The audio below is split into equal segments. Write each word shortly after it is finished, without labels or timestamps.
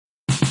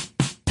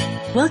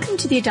Welcome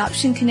to the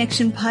Adoption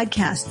Connection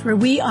podcast, where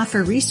we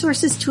offer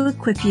resources to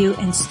equip you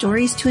and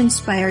stories to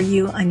inspire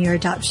you on your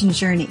adoption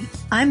journey.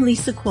 I'm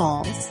Lisa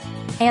Qualls.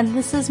 And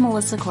this is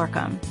Melissa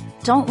Corkum.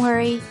 Don't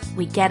worry,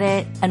 we get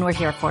it, and we're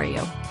here for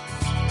you.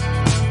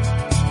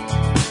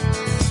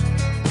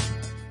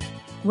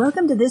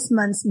 Welcome to this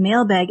month's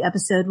mailbag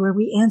episode where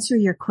we answer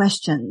your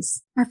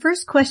questions. Our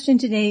first question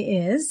today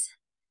is,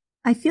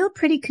 I feel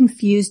pretty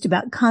confused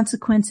about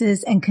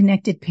consequences and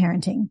connected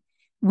parenting.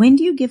 When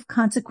do you give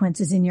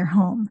consequences in your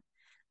home?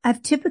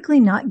 I've typically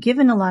not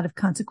given a lot of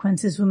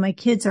consequences when my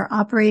kids are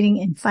operating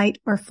in fight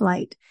or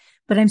flight,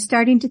 but I'm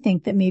starting to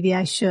think that maybe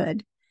I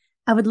should.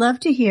 I would love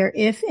to hear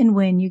if and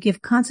when you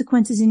give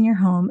consequences in your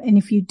home, and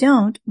if you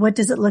don't, what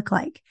does it look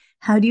like?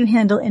 How do you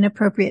handle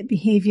inappropriate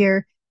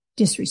behavior,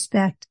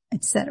 disrespect,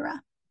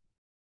 etc.?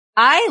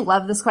 I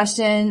love this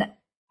question.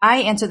 I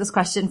answer this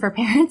question for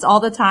parents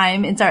all the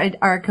time in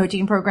our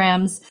coaching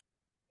programs.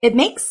 It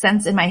makes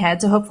sense in my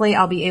head, so hopefully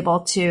I'll be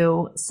able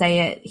to say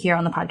it here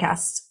on the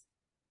podcast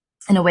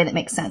in a way that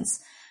makes sense.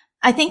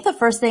 I think the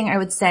first thing I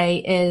would say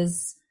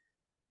is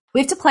we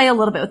have to play a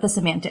little bit with the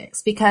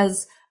semantics,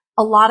 because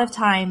a lot of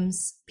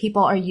times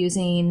people are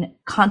using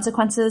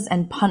consequences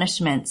and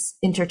punishments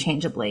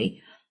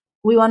interchangeably.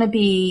 We want to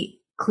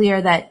be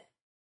clear that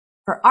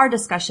for our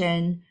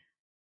discussion,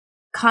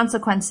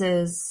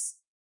 consequences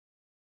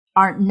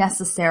aren't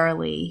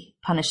necessarily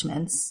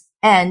punishments.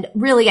 And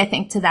really, I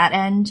think to that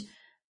end,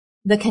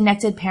 the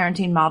connected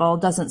parenting model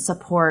doesn't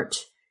support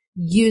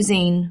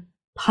using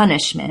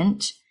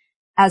punishment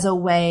as a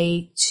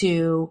way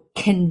to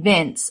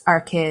convince our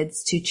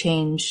kids to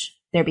change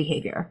their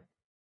behavior.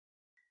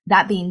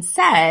 That being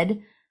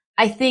said,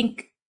 I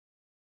think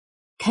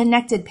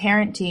connected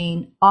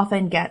parenting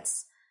often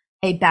gets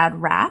a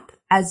bad rap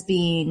as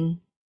being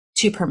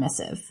too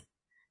permissive,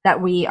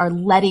 that we are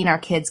letting our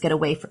kids get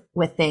away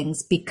with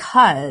things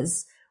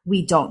because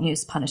we don't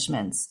use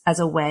punishments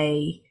as a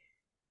way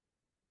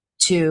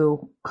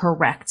to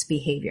correct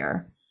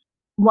behavior.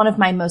 One of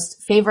my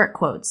most favorite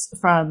quotes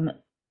from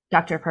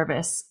Dr.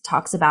 Purvis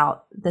talks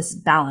about this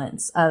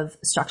balance of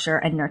structure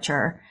and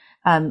nurture,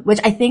 which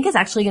I think is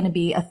actually going to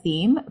be a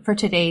theme for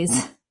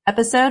today's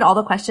episode. All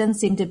the questions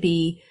seem to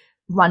be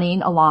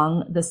running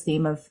along this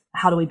theme of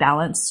how do we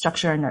balance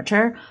structure and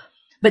nurture.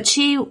 But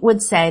she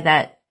would say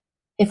that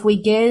if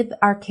we give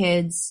our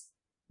kids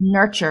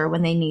nurture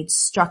when they need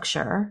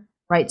structure,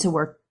 right? So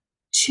we're not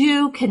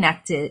too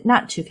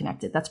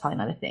connected. That's probably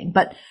not a thing,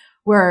 but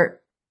we're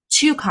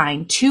too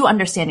kind, too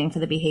understanding for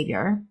the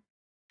behavior,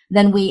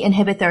 then we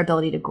inhibit their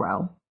ability to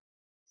grow.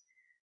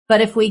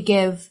 But if we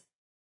give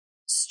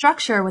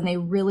structure when they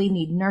really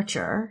need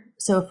nurture,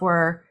 so if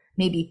we're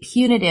maybe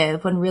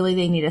punitive when really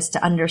they need us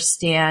to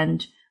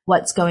understand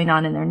what's going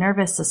on in their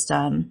nervous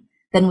system,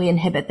 then we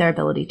inhibit their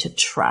ability to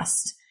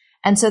trust.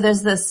 And so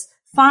there's this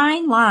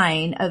fine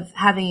line of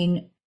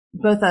having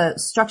both a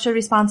structured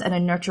response and a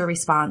nurture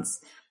response.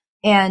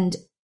 And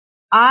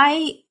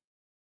I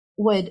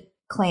would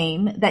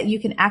claim that you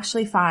can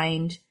actually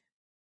find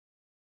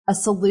a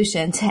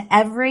solution to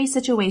every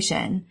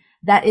situation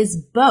that is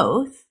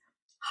both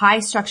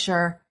high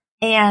structure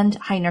and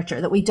high nurture,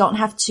 that we don't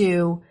have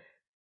to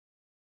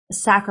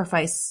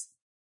sacrifice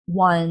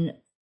one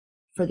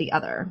for the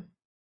other.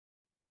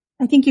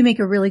 I think you make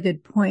a really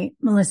good point,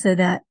 Melissa,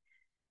 that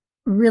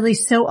really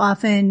so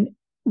often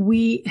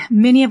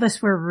many of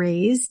us were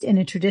raised in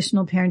a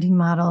traditional parenting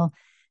model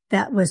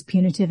that was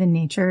punitive in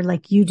nature,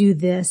 like you do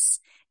this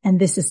and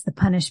this is the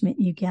punishment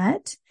you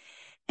get.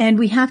 And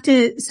we have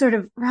to sort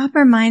of wrap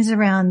our minds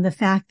around the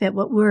fact that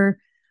what we're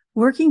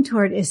working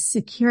toward is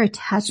secure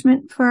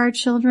attachment for our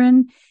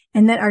children,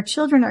 and that our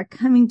children are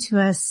coming to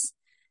us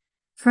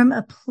from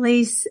a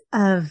place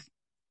of,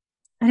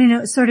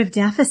 sort of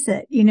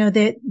deficit,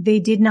 that they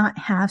did not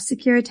have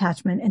secure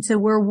attachment. And so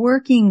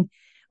we're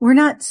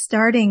not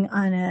starting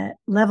on a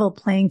level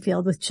playing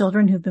field with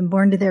children who've been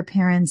born to their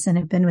parents and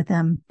have been with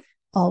them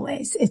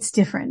always. It's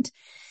different.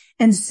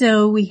 And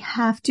so we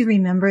have to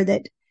remember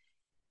that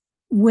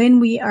when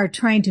we are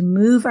trying to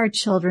move our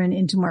children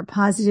into more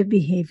positive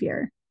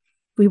behavior,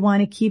 we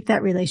want to keep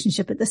that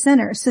relationship at the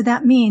center. So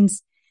that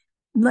means,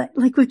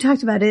 like we've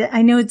talked about it,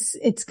 I know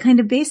it's kind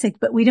of basic,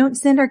 but we don't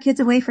send our kids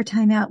away for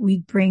timeout. We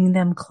bring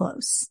them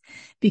close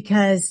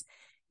because,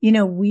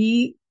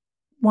 we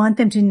want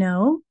them to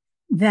know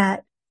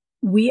that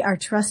we are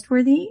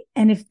trustworthy.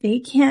 And if they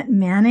can't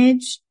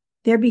manage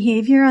their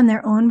behavior on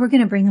their own, we're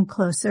going to bring them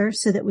closer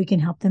so that we can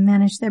help them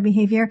manage their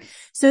behavior.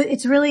 So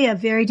it's really a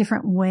very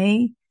different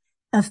way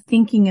of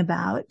thinking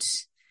about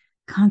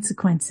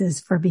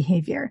consequences for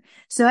behavior.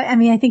 So,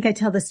 I think I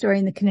tell the story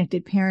in The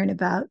Connected Parent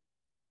about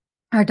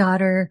our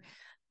daughter,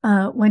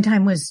 one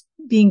time was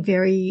being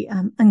very,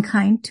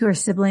 unkind to her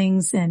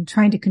siblings and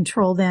trying to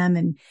control them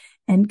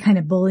and kind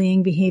of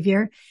bullying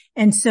behavior.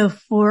 And so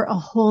for a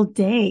whole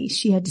day,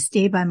 she had to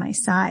stay by my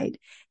side.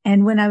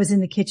 And when I was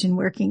in the kitchen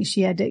working,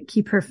 she had to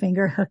keep her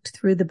finger hooked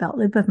through the belt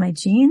loop of my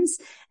jeans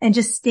and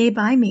just stay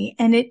by me.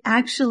 And it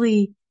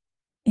actually,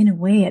 in a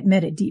way, it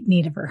met a deep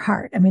need of her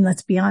heart.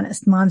 Let's be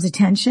honest. Mom's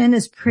attention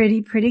is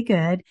pretty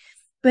good.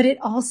 but it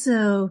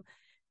also,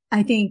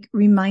 I think,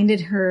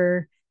 reminded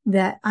her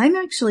that I'm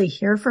actually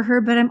here for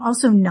her, but I'm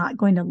also not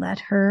going to let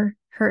her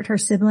hurt her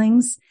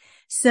siblings.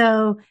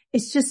 So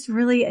it's just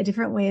really a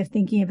different way of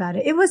thinking about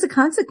it. It was a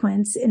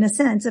consequence, in a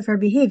sense, of her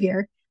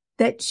behavior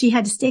that she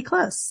had to stay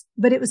close,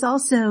 but it was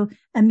also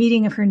a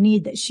meeting of her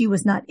need that she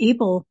was not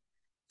able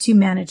to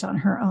manage on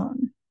her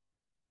own.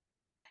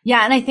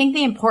 Yeah. And I think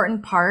the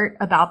important part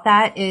about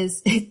that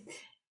is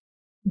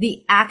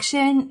the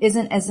action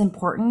isn't as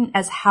important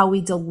as how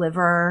we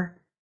deliver,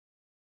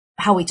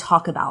 how we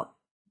talk about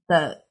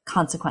the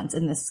consequence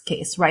in this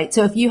case, right?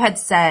 So if you had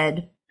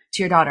said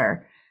to your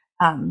daughter,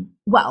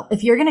 well,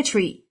 if you're going to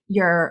treat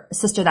your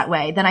sister that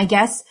way, then I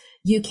guess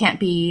you can't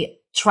be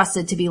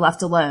trusted to be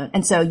left alone.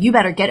 And so you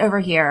better get over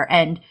here,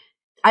 and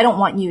I don't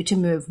want you to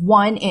move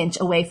 1 inch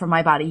away from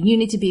my body. You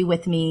need to be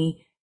with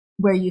me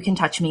where you can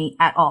touch me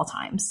at all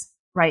times.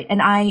 Right.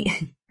 And I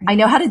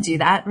know how to do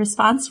that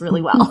response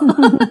really well.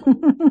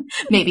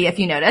 Maybe if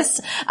you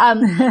noticed.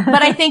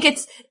 But I think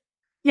it's.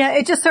 Yeah,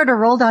 it just sort of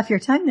rolled off your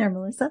tongue there,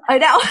 Melissa. I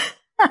know.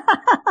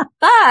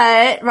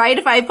 But, right,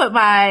 if I put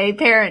my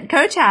parent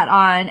coach hat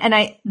on and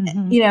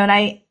and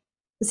I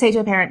say to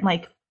a parent,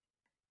 like,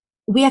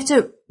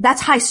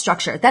 that's high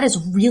structure. That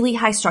is really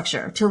high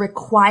structure to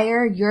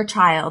require your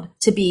child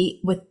to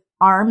be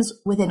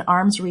within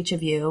arm's reach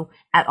of you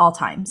at all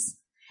times.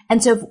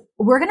 And so if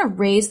we're going to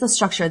raise the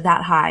structure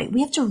that high,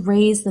 we have to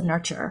raise the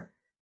nurture,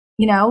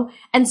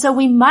 And so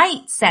we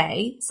might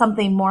say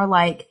something more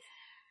like,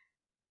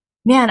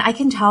 man, I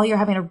can tell you're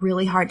having a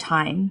really hard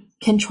time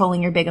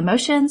controlling your big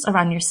emotions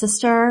around your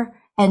sister,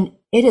 and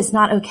it is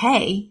not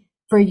okay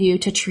for you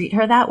to treat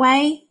her that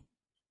way.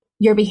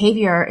 Your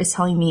behavior is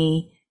telling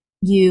me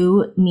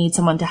you need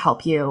someone to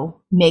help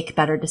you make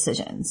better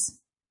decisions.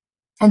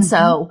 And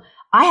so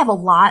I have a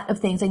lot of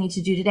things I need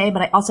to do today,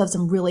 but I also have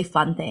some really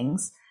fun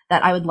things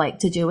that I would like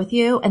to do with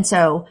you. And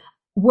so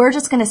we're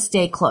just going to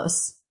stay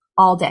close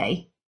all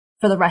day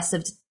for the rest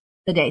of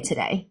the day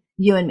today.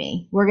 You and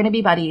me, we're going to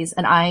be buddies,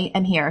 and I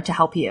am here to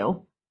help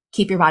you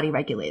keep your body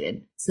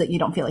regulated so that you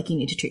don't feel like you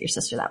need to treat your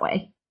sister that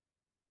way.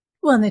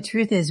 Well, and the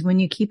truth is, when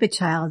you keep a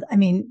child,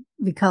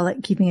 we call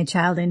it keeping a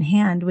child in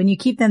hand. When you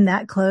keep them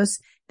that close,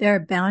 there are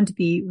bound to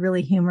be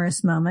really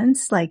humorous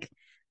moments, like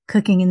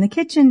cooking in the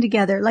kitchen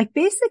together. Like,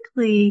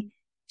 basically,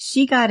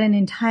 she got an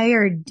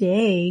entire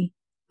day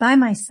by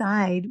my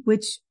side,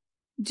 which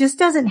just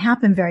doesn't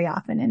happen very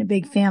often in a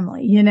big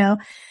family,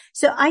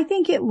 So I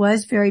think it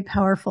was very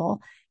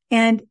powerful,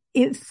 and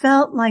it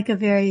felt like a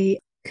very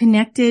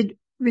connected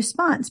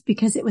response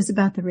because it was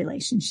about the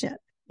relationship.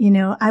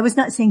 I was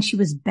not saying she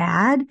was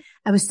bad.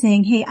 I was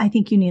saying, hey, I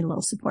think you need a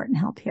little support and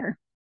help here.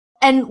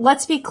 And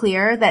let's be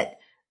clear that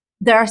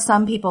there are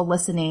some people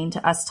listening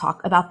to us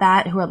talk about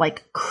that who are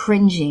like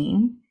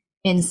cringing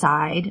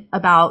inside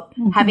about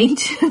having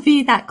to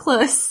be that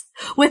close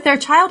with their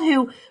child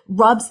who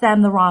rubs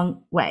them the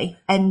wrong way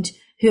and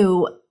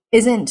who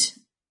isn't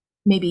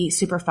maybe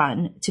super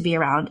fun to be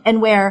around,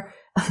 and where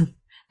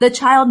the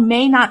child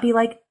may not be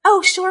like,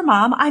 oh, sure,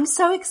 Mom, I'm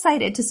so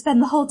excited to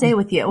spend the whole day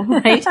with you,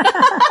 right?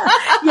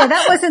 Yeah,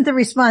 that wasn't the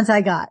response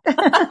I got.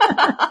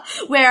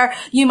 Where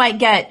you might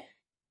get,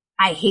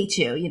 I hate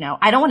you,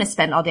 I don't want to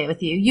spend all day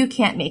with you. You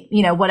can't make,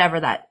 whatever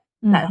that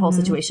whole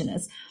situation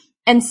is.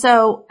 And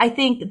so I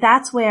think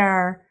that's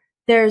where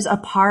there's a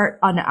part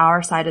on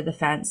our side of the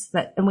fence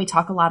that, and we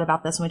talk a lot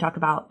about this when we talk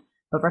about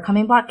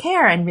overcoming block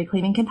care and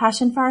reclaiming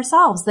compassion for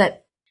ourselves,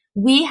 that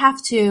we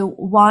have to,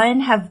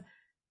 one, have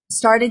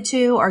started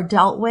to or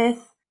dealt with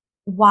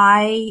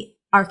why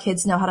our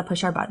kids know how to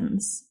push our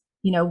buttons.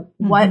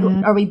 What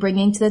are we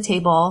bringing to the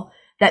table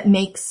that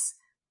makes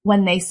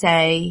when they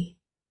say,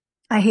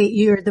 I hate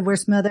you, you're the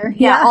worst mother.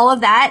 Yeah, all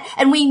of that.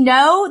 And we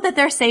know that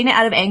they're saying it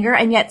out of anger,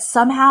 and yet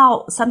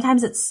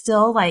sometimes it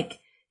still like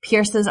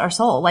pierces our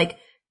soul. Like,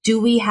 do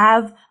we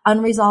have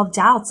unresolved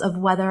doubts of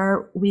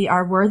whether we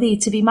are worthy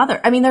to be mother?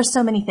 There's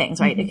so many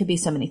things, right? It could be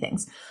so many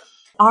things.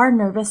 Our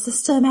nervous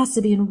system has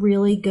to be in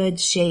really good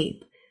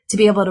shape to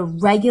be able to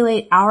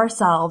regulate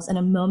ourselves in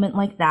a moment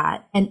like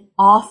that and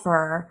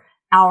offer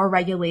our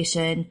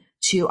regulation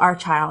to our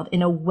child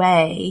in a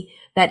way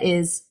that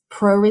is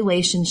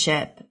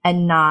pro-relationship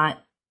and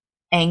not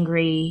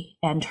angry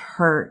and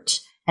hurt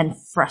and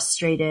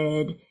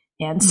frustrated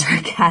and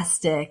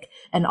sarcastic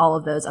and all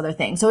of those other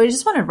things. So I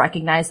just want to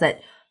recognize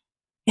that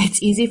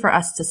it's easy for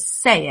us to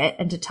say it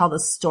and to tell the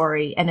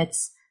story, and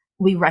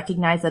we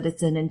recognize that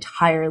it's an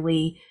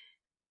entirely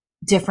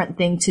different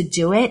thing to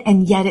do it,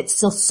 and yet it's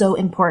still so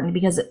important,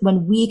 because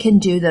when we can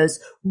do those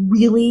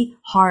really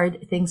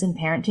hard things in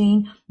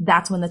parenting,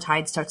 that's when the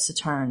tide starts to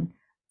turn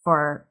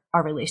for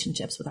our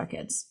relationships with our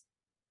kids.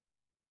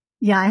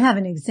 Yeah, I have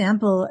an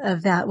example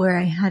of that where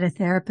I had a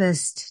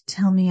therapist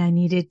tell me I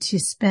needed to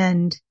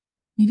spend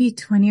maybe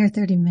 20 or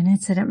 30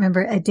 minutes, I don't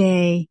remember, a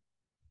day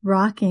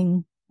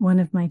rocking one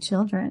of my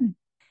children.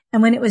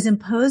 And when it was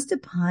imposed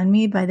upon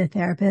me by the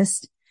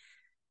therapist,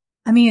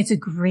 it's a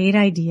great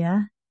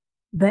idea,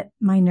 but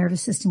my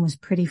nervous system was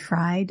pretty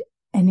fried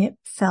and it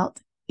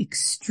felt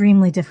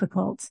extremely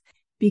difficult.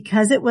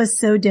 because it was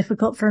so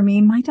difficult for me,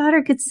 my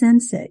daughter could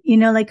sense it,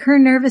 like her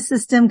nervous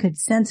system could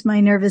sense my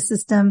nervous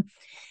system.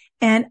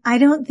 And I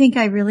don't think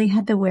I really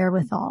had the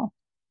wherewithal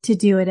to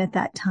do it at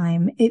that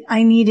time.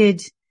 I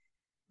needed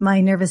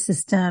my nervous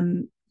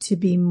system to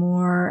be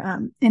more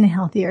in a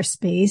healthier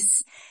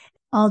space.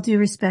 All due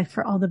respect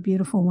for all the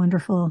beautiful,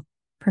 wonderful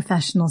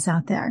professionals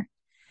out there.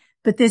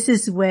 But this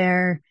is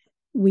where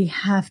we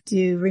have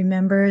to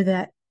remember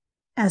that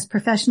as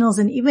professionals,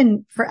 and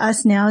even for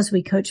us now as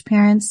we coach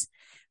parents,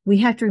 we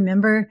have to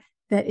remember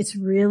that it's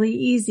really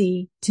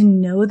easy to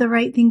know the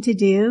right thing to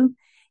do.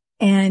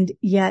 And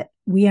yet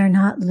we are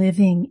not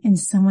living in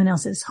someone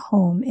else's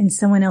home, in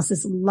someone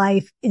else's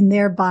life, in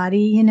their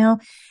body,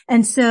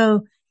 And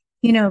so,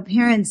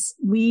 parents,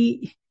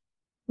 we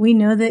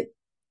know that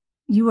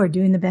you are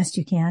doing the best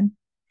you can.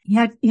 You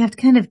have to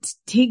kind of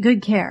take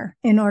good care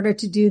in order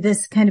to do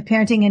this kind of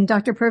parenting. And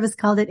Dr. Purvis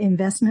called it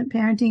investment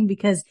parenting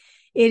because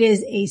it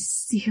is a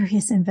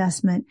serious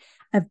investment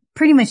of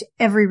pretty much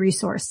every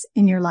resource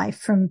in your life,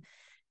 from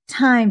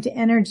time to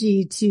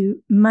energy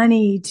to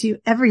money to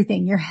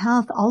everything, your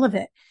health, all of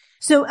it.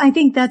 So I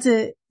think that's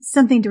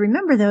something to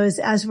remember though, is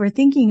as we're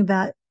thinking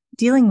about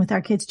dealing with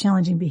our kids'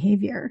 challenging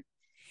behavior,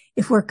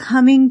 if we're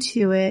coming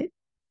to it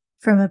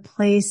from a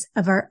place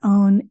of our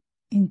own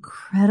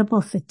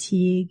incredible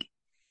fatigue,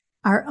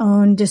 our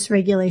own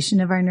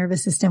dysregulation of our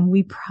nervous system,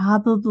 we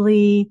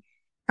probably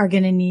are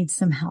going to need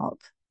some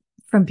help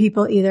from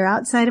people either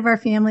outside of our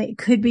family. It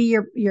could be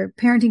your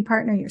parenting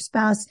partner, your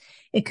spouse.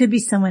 It could be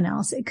someone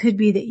else. It could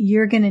be that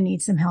you're going to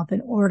need some help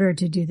in order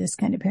to do this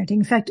kind of parenting.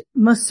 In fact,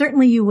 most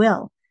certainly you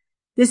will.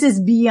 This is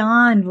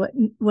beyond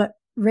what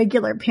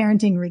regular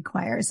parenting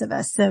requires of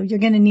us. So you're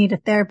going to need a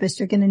therapist.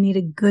 You're going to need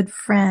a good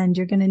friend.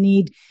 You're going to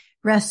need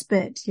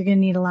respite. You're going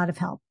to need a lot of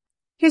help.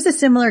 Here's a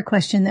similar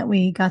question that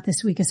we got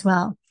this week as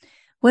well.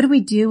 What do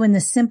we do when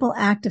the simple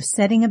act of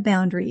setting a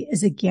boundary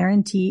is a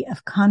guarantee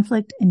of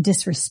conflict and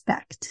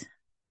disrespect?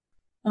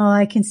 Oh,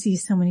 I can see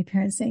so many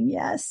parents saying,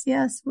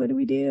 yes, what do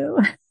we do?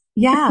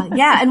 Yeah.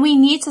 And we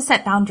need to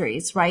set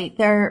boundaries, right?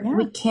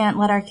 We can't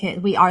let our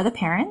kids, we are the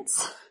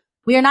parents.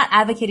 We are not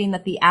advocating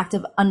that the act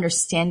of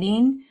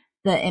understanding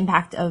the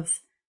impact of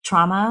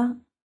trauma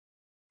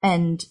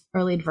and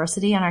early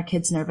adversity on our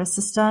kids' nervous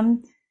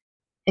system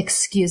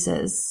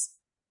excuses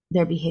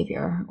their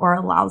behavior or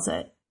allows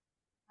it.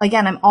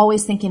 Again, I'm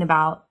always thinking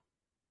about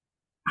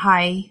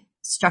high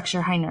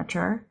structure, high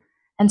nurture.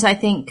 And so I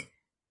think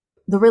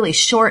the really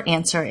short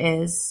answer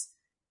is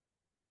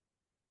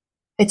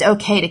it's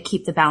okay to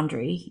keep the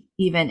boundary,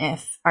 even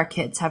if our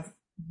kids have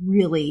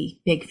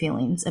really big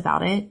feelings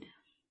about it.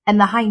 And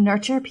the high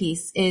nurture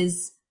piece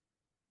is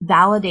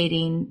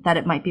validating that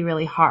it might be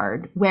really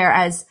hard.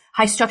 Whereas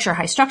high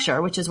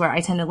structure, which is where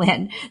I tend to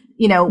land,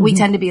 we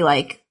tend to be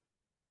like,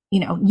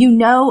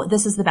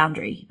 this is the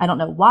boundary. I don't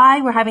know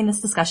why we're having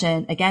this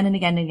discussion again and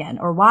again and again,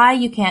 or why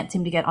you can't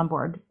seem to get on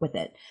board with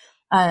it.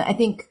 I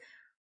think,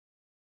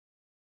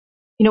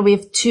 we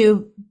have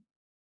two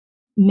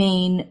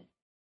main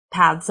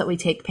paths that we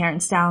take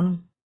parents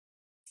down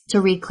to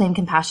reclaim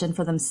compassion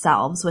for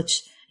themselves,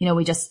 which,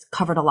 we just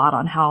covered a lot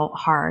on how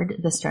hard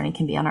this journey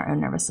can be on our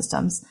own nervous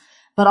systems,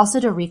 but also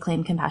to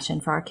reclaim compassion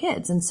for our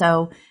kids. And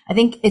so I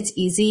think it's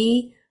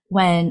easy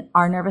when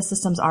our nervous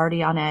system's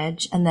already on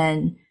edge and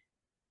then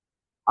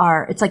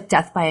it's like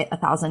death by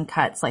 1,000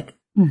 cuts. Like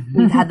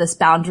we've had this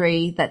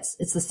boundary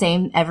it's the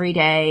same every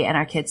day and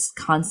our kids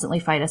constantly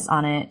fight us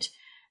on it,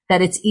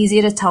 that it's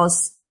easy to tell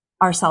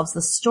ourselves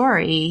the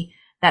story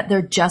that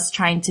they're just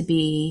trying to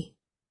be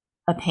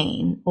a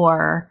pain,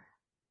 or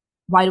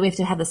why do we have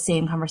to have the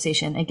same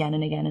conversation again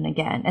and again and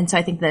again? And so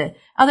I think the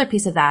other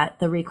piece of that,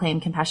 the reclaim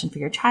compassion for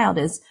your child,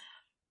 is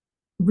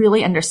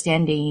really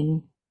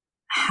understanding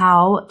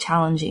how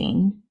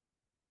challenging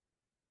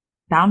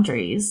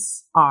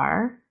boundaries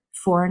are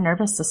for a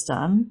nervous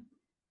system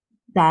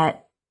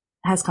that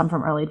has come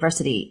from early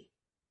adversity.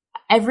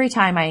 Every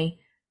time I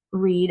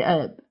read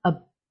a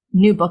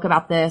new book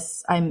about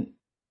this, I'm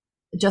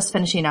just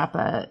finishing up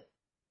a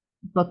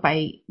book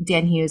by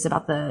Dan Hughes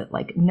about the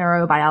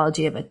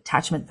neurobiology of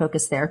attachment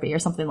focused therapy or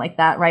something like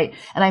that, right?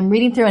 And I'm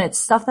reading through and it's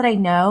stuff that I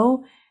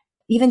know,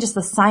 even just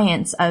the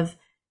science of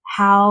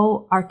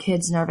how our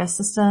kids' nervous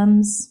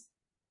systems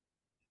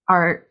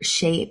are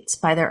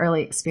shaped by their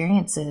early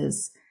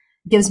experiences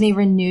gives me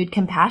renewed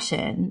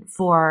compassion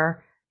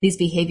for these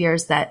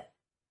behaviors that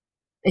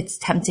it's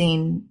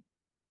tempting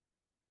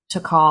to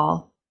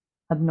call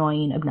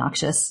annoying,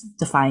 obnoxious,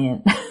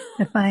 defiant.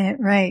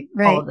 Right.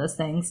 All of those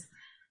things.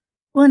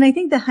 Well, and I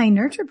think the high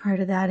nurture part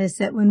of that is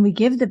that when we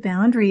give the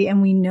boundary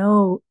and we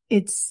know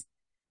it's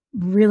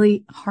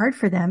really hard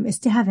for them, is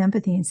to have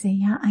empathy and say,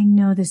 yeah, I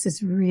know this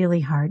is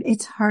really hard.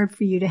 It's hard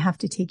for you to have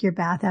to take your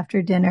bath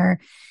after dinner.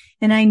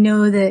 And I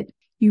know that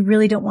you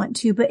really don't want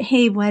to, but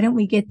hey, why don't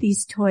we get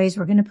these toys?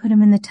 We're going to put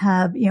them in the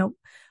tub,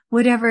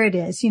 whatever it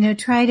is,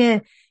 try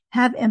to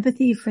have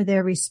empathy for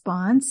their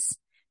response,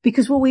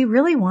 because what we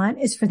really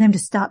want is for them to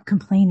stop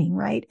complaining,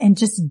 right? And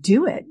just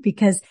do it,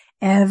 because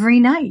every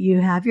night you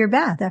have your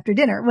bath after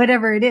dinner,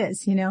 whatever it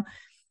is,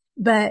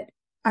 but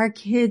our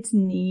kids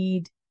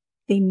need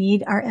They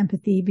need our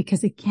empathy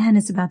because again,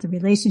 it's about the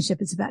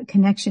relationship. It's about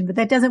connection, but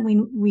that doesn't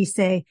mean we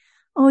say,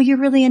 oh, you're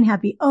really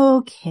unhappy.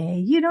 Okay.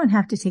 You don't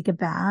have to take a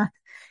bath.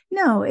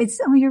 No,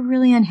 it's, oh, you're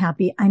really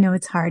unhappy. I know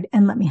it's hard.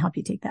 And let me help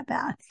you take that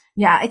bath.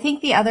 Yeah. I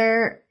think the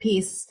other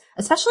piece,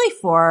 especially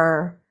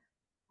for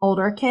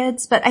older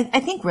kids, but I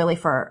think really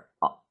for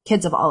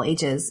kids of all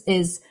ages,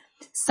 is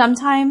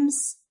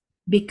sometimes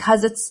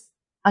because it's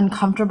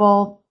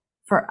uncomfortable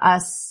for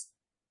us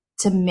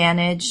to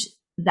manage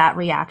that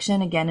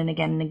reaction again and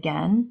again and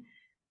again,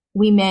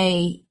 we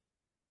may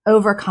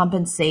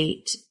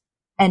overcompensate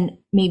and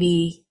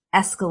maybe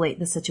escalate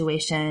the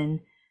situation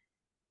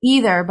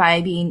either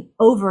by being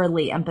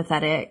overly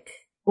empathetic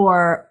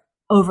or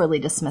overly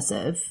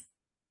dismissive.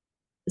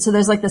 So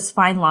there's like this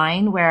fine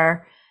line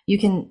where you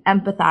can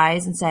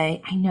empathize and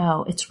say, I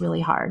know it's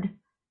really hard.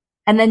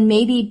 And then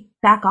maybe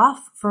back off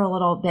for a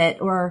little bit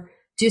or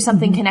do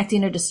something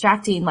connecting or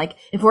distracting. Like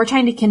if we're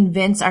trying to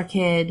convince our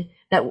kid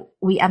that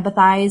we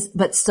empathize,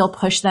 but still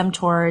push them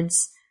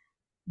towards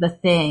the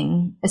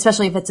thing,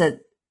 especially if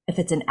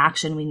it's an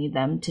action we need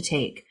them to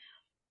take,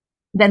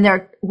 then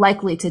they're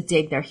likely to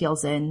dig their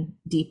heels in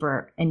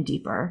deeper and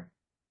deeper.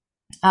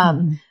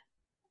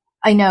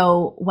 I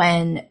know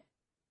when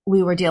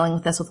we were dealing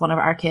with this with one of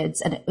our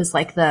kids, and it was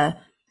like it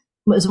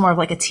was more of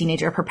like a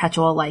teenager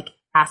perpetual, like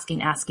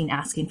asking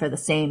for the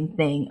same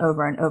thing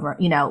over and over,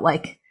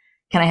 like,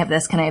 can I have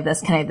this? Can I have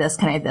this? Can I have this?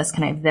 Can I have this?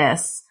 Can I have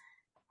this?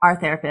 Our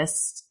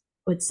therapist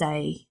would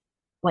say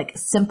like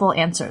simple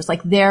answers.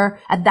 Like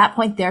at that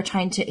point, they're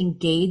trying to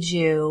engage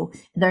you.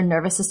 Their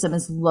nervous system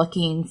is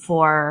looking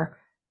for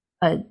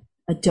a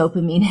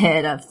dopamine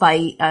hit, a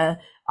fight, a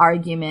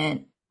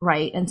argument,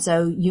 right? And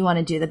so you want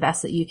to do the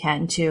best that you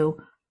can to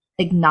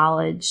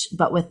acknowledge,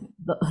 but with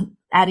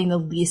adding the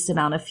least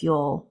amount of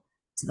fuel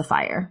to the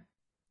fire.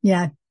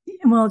 Yeah.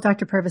 Well,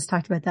 Dr. Purvis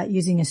talked about that,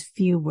 using as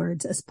few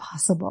words as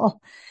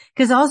possible.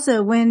 Because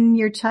also when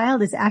your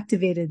child is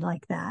activated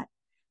like that,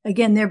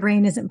 again, their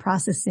brain isn't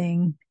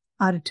processing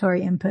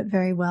auditory input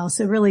very well.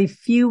 So really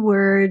few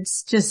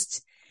words,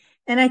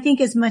 and I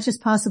think as much as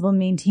possible,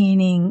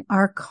 maintaining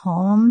our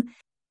calm.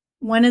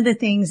 One of the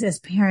things as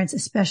parents,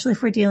 especially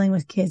if we're dealing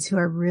with kids who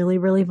are really,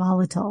 really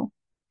volatile,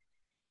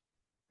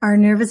 our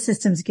nervous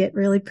systems get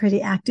really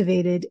pretty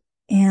activated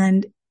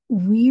and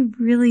we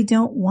really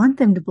don't want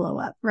them to blow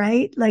up,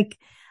 right? Like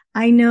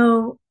I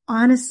know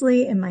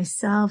honestly in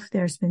myself,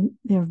 there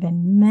have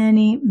been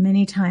many,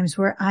 many times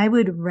where I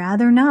would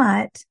rather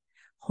not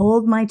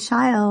hold my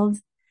child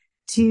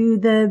to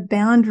the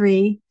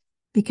boundary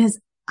because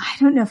I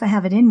don't know if I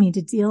have it in me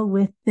to deal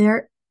with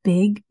their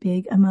big,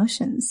 big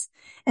emotions.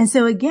 And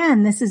so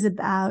again, this is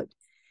about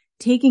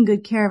taking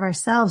good care of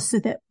ourselves so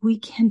that we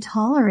can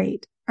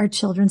tolerate our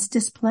children's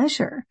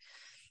displeasure,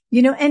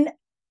 and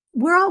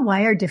we're all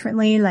wired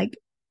differently. Like,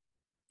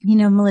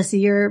 Melissa,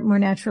 you're more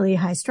naturally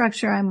high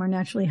structure. I'm more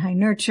naturally high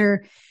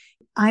nurture.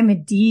 I'm a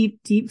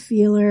deep, deep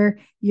feeler.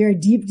 You're a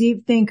deep,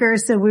 deep thinker.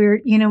 So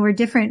we're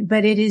different,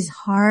 but it is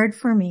hard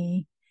for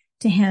me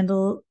to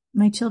handle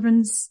my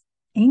children's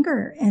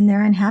anger and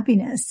their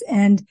unhappiness.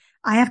 And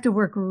I have to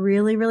work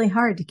really, really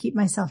hard to keep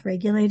myself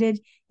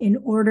regulated in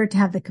order to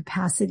have the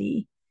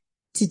capacity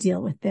to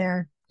deal with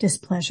their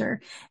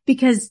displeasure.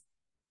 Because,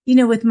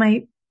 with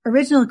my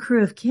original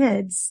crew of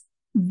kids,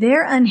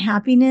 their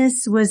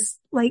unhappiness was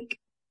like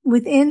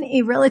within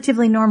a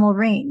relatively normal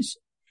range.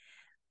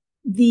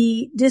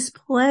 The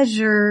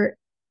displeasure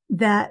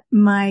that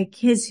my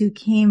kids who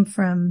came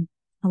from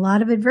a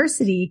lot of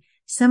adversity,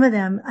 some of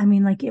them,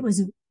 it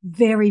was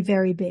very,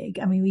 very big.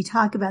 We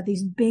talk about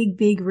these big,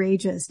 big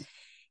rages.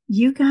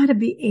 You got to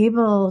be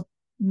able,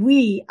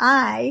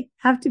 I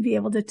have to be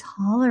able to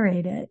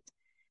tolerate it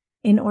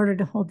in order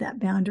to hold that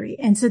boundary.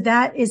 And so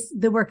that is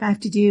the work I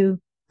have to do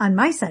on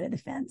my side of the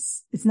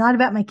fence. It's not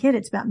about my kid.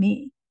 It's about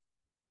me.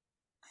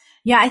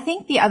 Yeah. I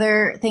think the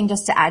other thing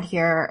just to add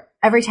here,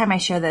 every time I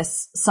share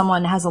this,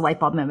 someone has a light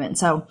bulb moment.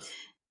 So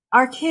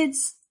our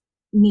kids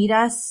need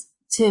us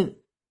to,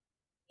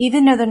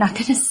 even though they're not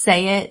going to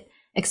say it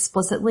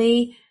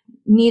explicitly,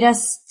 need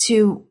us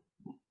to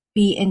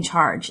be in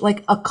charge,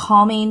 like a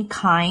calming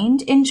kind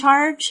in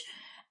charge.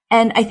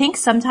 And I think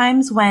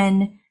sometimes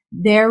when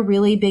their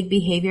really big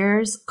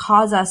behaviors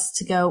cause us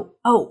to go,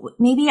 oh,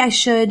 maybe I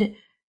should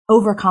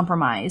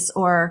overcompromise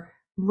or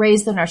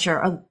raise the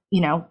nurture,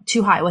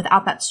 too high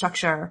without that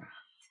structure,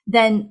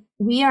 then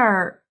we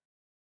are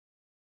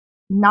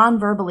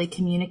non-verbally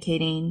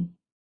communicating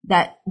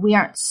that we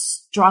aren't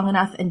strong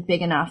enough and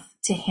big enough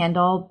to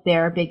handle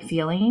their big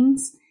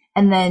feelings.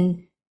 And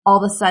then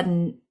all of a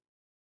sudden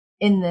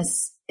in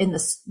this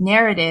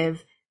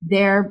narrative,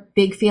 their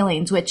big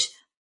feelings, which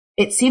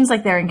it seems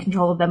like they're in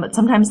control of them, but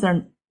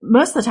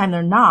most of the time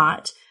they're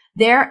not.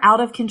 Their out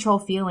of control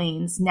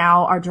feelings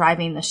now are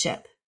driving the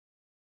ship.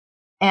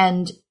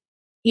 And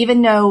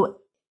even though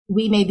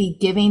we may be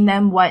giving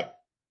them what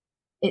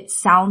it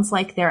sounds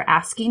like they're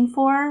asking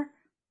for,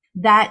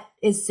 that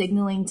is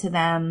signaling to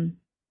them,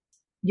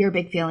 your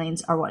big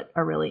feelings are what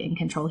are really in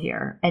control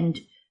here. And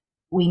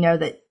we know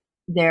that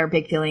their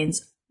big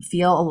feelings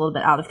feel a little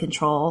bit out of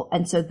control.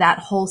 And so that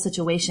whole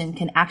situation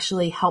can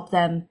actually help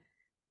them,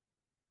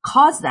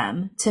 cause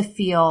them to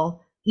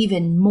feel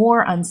even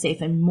more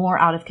unsafe and more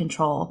out of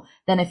control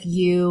than if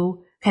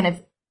you kind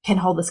of can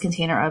hold this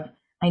container of,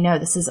 I know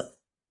this is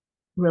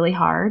really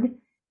hard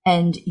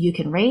and you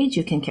can rage,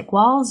 you can kick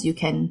walls, you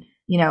can,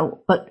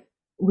 but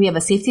we have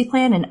a safety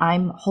plan and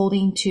I'm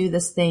holding to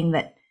this thing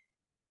that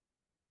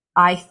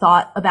I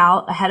thought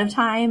about ahead of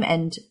time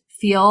and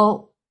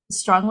feel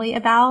strongly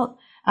about.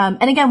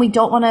 And again, we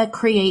don't want to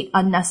create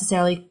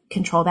unnecessarily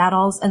control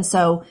battles. And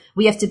so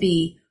we have to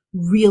be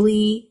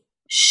really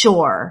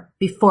sure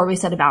before we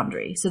set a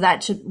boundary. So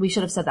we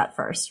should have said that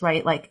first,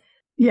 right? Like,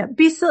 yeah,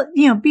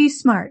 be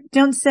smart.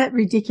 Don't set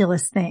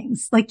ridiculous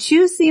things. Like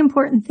choose the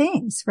important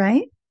things,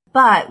 right?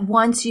 But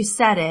once you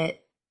set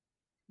it,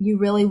 you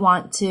really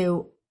want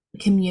to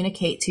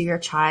communicate to your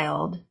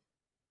child,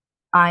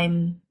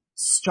 I'm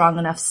strong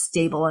enough,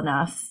 stable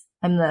enough.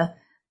 I'm the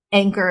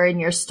anchor in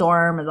your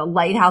storm or the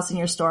lighthouse in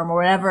your storm or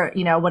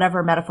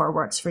whatever metaphor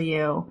works for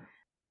you,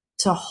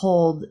 to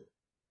hold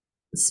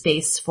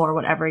space for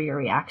whatever your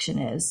reaction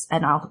is.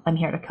 And I'm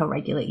here to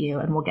co-regulate you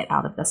and we'll get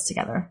out of this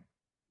together.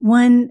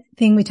 One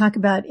thing we talk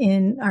about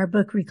in our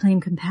book,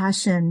 Reclaim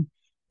Compassion,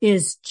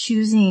 is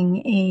choosing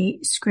a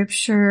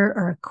scripture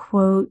or a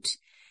quote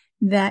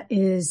that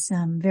is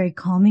very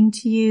calming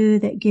to you,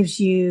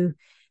 that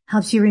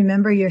helps you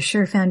remember your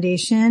sure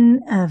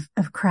foundation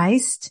of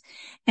Christ.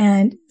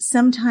 And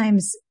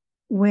sometimes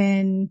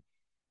when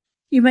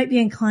you might be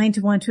inclined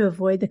to want to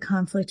avoid the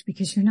conflict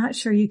because you're not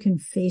sure you can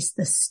face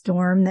the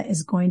storm that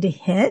is going to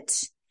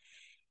hit,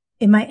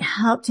 it might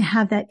help to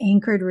have that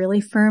anchored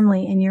really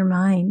firmly in your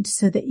mind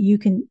so that you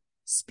can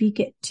speak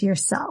it to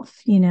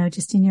yourself,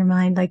 just in your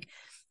mind. Like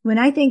when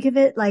I think of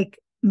it, like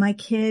my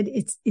kid,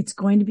 it's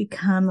going to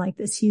become like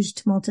this huge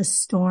tumultuous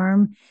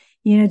storm.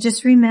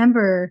 Just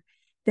remember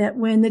that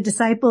when the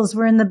disciples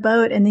were in the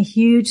boat and the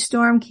huge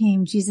storm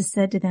came, Jesus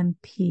said to them,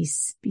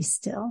 peace, be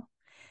still.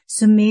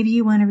 So maybe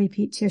you want to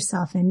repeat to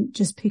yourself and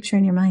just picture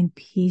in your mind,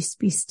 peace,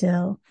 be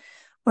still.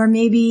 Or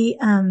maybe,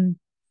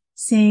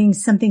 saying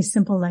something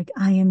simple like,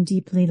 I am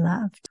deeply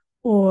loved,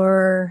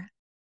 or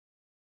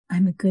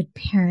I'm a good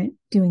parent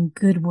doing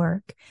good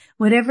work.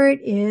 Whatever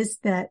it is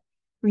that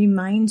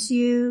reminds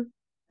you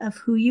of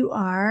who you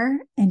are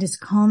and is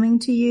calming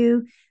to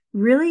you,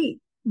 really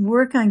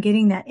work on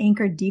getting that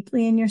anchored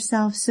deeply in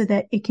yourself so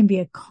that it can be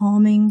a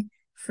calming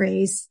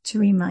phrase to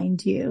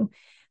remind you.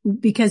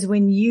 Because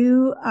when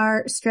you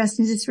are stressed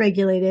and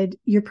dysregulated,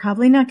 you're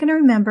probably not going to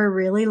remember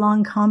really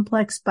long,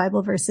 complex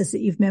Bible verses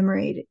that you've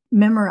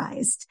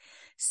memorized.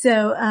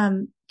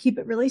 So, keep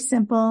it really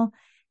simple.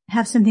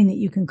 Have something that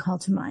you can call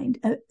to mind,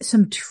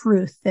 some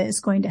truth that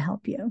is going to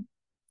help you.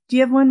 Do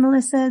you have one,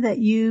 Melissa, that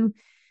you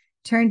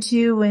turn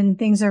to when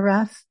things are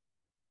rough?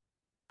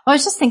 I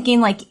was just thinking,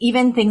 like,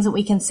 even things that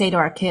we can say to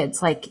our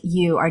kids, like,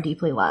 you are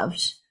deeply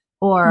loved.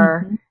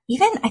 Or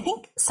even, I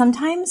think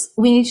sometimes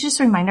we need to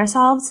just remind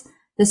ourselves,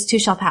 this too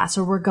shall pass,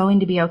 or we're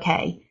going to be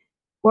okay.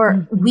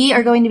 Or we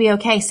are going to be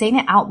okay, saying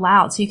it out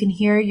loud so you can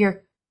hear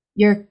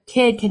your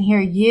kid can hear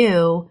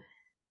you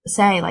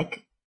say,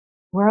 like,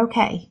 we're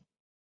okay.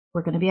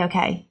 We're going to be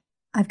okay.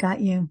 I've got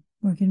you.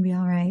 We're going to be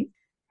all right.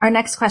 Our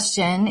next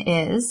question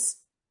is,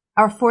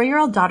 our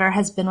 4-year-old daughter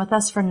has been with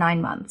us for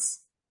 9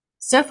 months.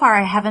 So far,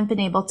 I haven't been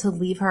able to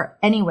leave her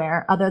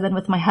anywhere other than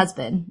with my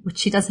husband, which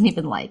she doesn't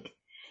even like.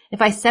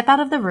 If I step out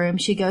of the room,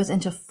 she goes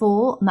into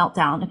full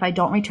meltdown if I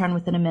don't return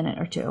within a minute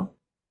or two.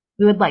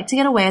 We would like to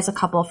get away as a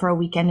couple for a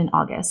weekend in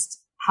August.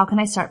 How can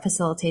I start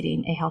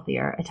facilitating a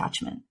healthier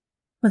attachment?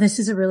 Well, this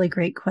is a really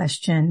great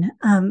question.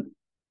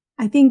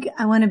 I think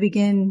I want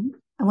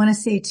to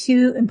say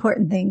 2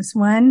 important things.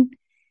 One,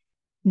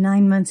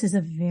 9 months is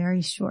a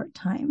very short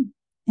time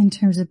in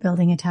terms of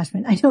building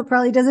attachment. I know it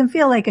probably doesn't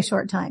feel like a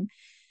short time,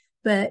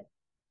 but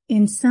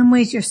in some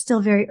ways you're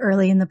still very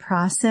early in the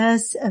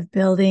process of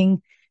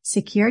building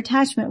secure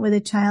attachment with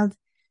a child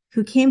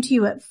who came to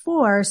you at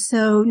 4.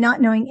 So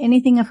not knowing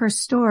anything of her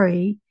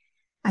story,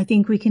 I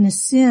think we can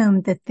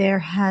assume that there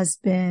have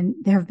been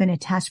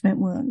attachment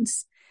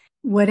wounds.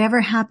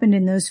 Whatever happened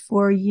in those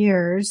 4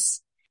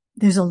 years,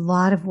 there's a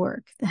lot of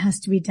work that has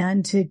to be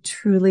done to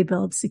truly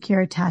build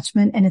secure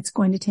attachment, and it's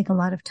going to take a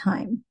lot of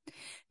time.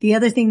 The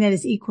other thing that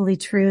is equally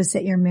true is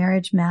that your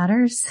marriage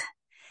matters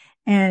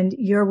and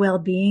your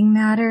well-being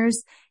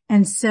matters.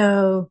 And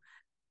so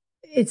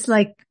it's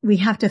like we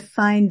have to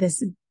find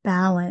this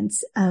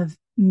balance of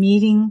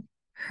meeting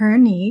her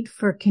need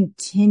for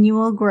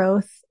continual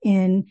growth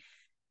in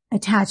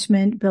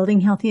attachment,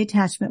 building healthy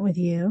attachment with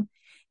you.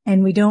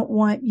 And you don't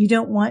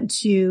want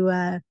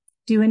to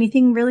do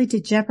anything really to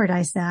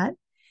jeopardize that.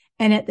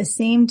 And at the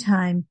same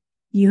time,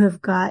 you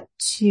have got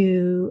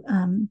to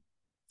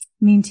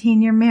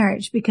maintain your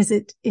marriage because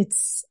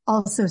it's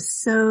also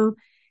so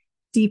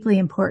deeply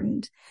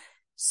important.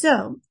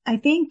 So I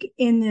think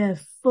in the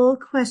full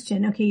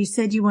question, okay, you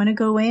said you want to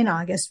go away in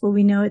August. Well,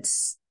 we know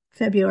it's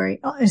February.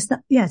 Oh,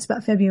 it's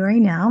about February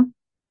now.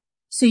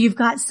 So you've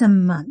got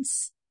some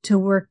months to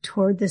work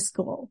toward this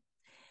goal.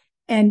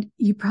 And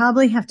you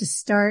probably have to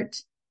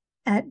start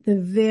at the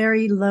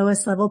very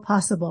lowest level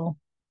possible,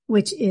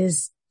 which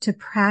is to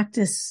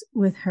practice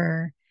with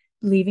her,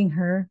 leaving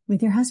her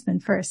with your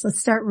husband first. Let's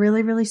start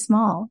really, really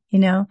small,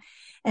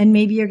 and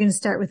maybe you're going to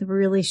start with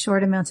really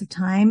short amounts of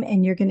time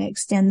and you're going to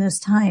extend those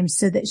times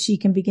so that she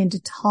can begin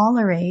to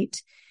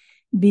tolerate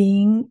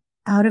being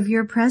out of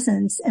your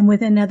presence and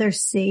with another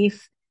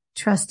safe,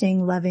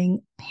 trusting,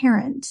 loving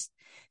parent.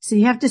 So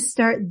you have to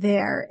start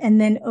there.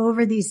 And then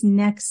over these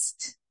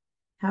next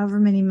however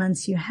many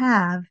months you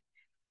have,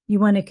 you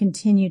want to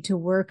continue to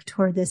work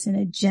toward this in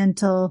a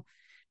gentle,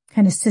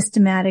 kind of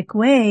systematic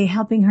way,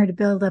 helping her to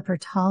build up her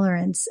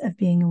tolerance of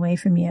being away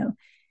from you.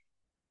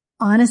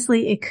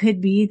 Honestly, it could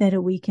be that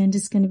a weekend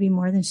is going to be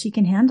more than she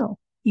can handle,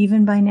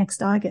 even by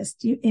next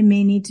August. It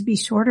may need to be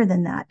shorter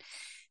than that,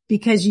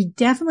 because you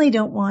definitely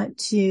don't want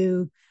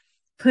to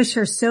push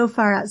her so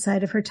far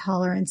outside of her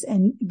tolerance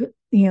and,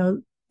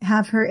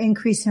 have her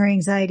increase her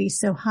anxiety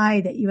so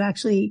high that you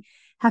actually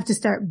have to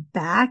start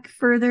back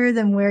further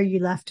than where you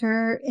left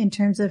her in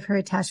terms of her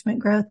attachment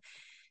growth.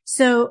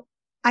 So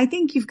I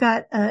think you've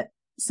got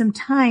some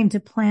time to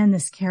plan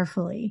this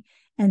carefully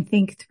and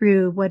think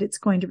through what it's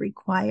going to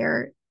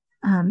require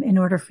in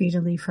order for you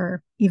to leave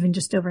her, even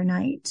just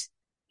overnight.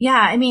 Yeah,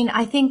 I mean,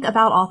 I think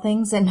about all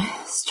things in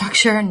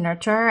structure and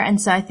nurture.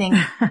 And so I think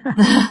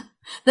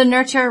the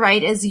nurture,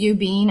 right, is you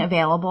being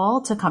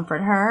available to comfort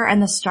her. And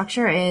the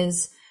structure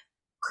is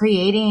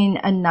creating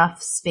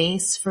enough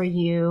space for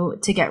you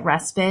to get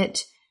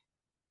respite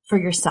for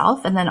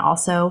yourself and then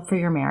also for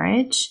your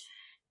marriage.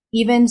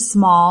 Even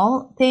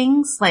small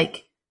things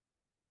like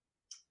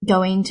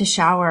going to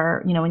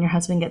shower, when your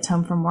husband gets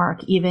home from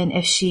work, even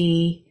if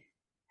she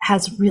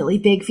has really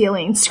big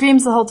feelings,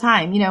 screams the whole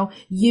time,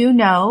 you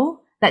know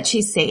that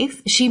she's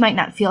safe. She might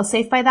not feel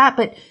safe by that,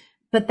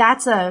 but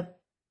that's a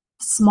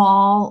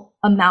small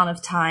amount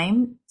of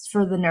time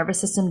for the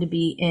nervous system to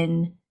be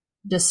in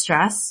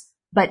distress,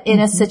 but in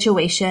a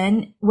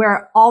situation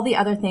where all the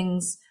other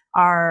things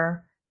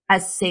are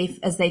as safe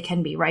as they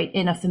can be, right?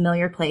 In a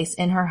familiar place,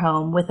 in her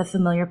home, with a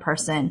familiar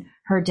person,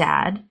 her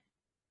dad,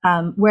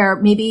 where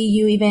maybe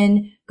you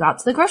even go out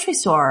to the grocery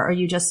store or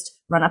you just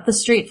run up the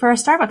street for a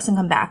Starbucks and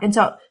come back. And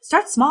so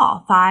start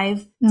small,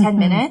 5, 10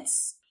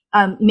 minutes.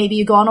 Maybe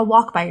you go on a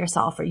walk by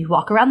yourself or you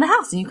walk around the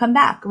house and you come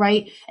back,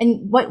 right?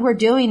 And what we're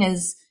doing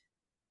is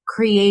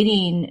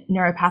creating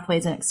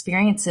neuropathways and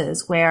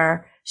experiences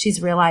where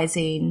she's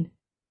realizing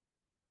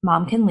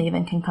mom can leave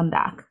and can come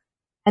back.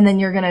 And then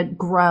you're going to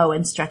grow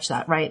and stretch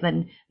that, right?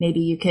 Then maybe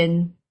you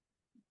can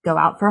go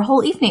out for a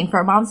whole evening for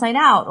a mom's night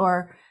out.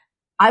 Or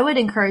I would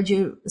encourage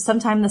you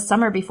sometime this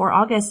summer before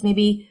August,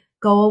 maybe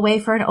go away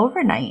for an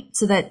overnight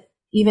so that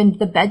even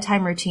the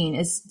bedtime routine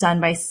is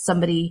done by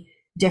somebody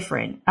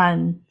different.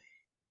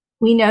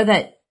 We know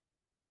that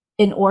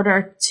in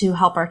order to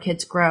help our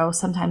kids grow,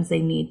 sometimes they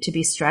need to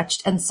be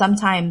stretched, and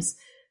sometimes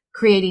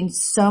creating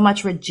so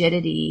much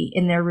rigidity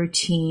in their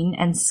routine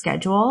and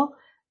schedule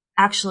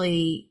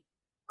actually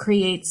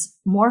creates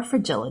more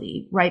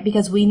fragility, right?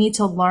 Because we need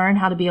to learn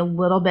how to be a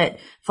little bit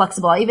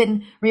flexible. I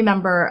even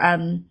remember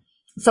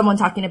someone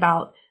talking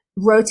about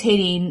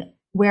rotating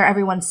where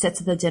everyone sits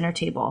at the dinner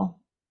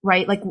table,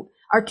 right? Like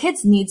our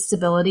kids need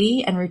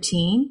stability and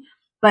routine,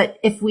 but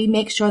if we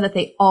make sure that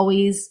they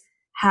always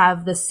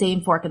have the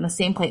same fork and the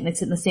same plate and they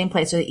sit in the same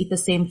place or they eat the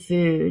same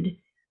food,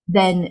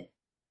 then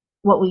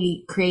what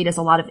we create is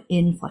a lot of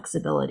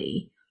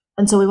inflexibility.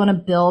 And so we want to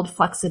build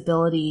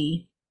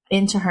flexibility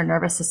into her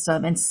nervous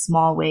system in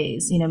small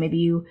ways. Maybe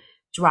you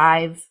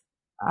drive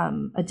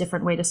a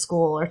different way to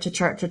school or to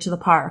church or to the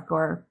park,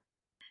 or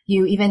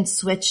you even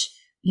switch,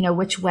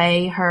 which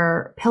way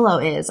her pillow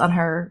is on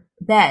her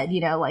bed,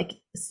 like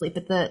sleep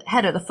at the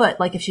head or the foot,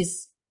 like if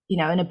she's, in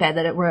a bed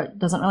that it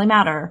doesn't really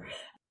matter.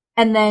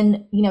 And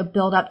then,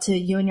 build up to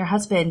you and your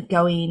husband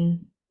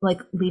going,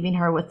 like leaving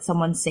her with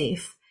someone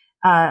safe.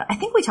 I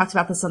think we talked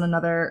about this on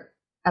another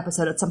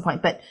episode at some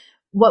point, but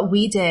what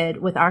we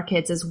did with our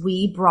kids is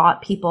we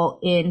brought people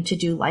in to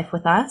do life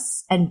with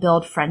us and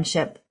build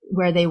friendship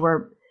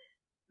where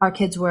our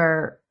kids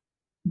were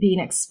being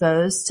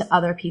exposed to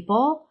other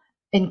people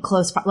in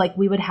close, like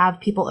we would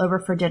have people over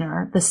for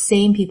dinner, the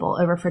same people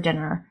over for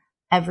dinner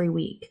every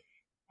week.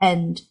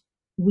 And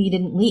we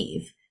didn't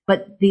leave,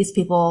 but these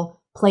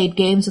people played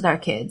games with our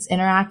kids,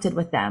 interacted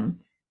with them.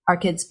 Our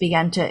kids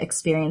began to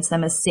experience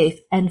them as safe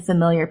and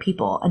familiar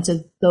people. And so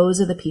those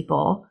are the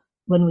people,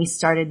 when we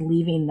started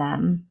leaving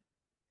them,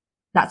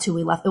 that's who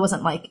we left. It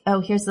wasn't like,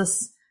 oh, here's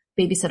this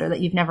babysitter that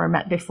you've never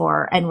met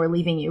before and we're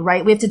leaving you,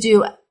 right? We have to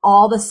do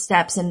all the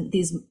steps and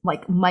these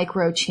like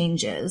micro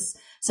changes.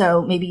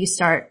 So maybe you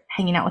start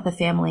hanging out with the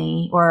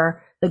family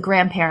or the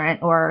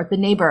grandparent or the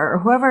neighbor or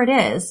whoever it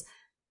is,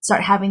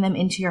 start having them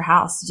into your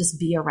house to just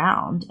be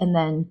around. And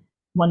then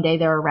one day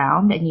they're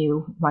around and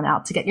you run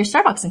out to get your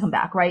Starbucks and come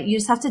back, right? You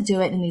just have to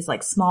do it in these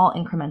like small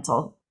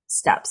incremental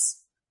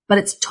steps, but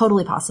it's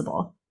totally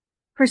possible.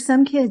 For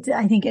some kids,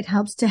 I think it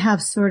helps to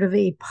have sort of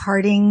a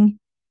parting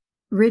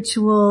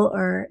ritual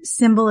or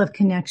symbol of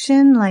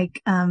connection.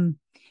 Like,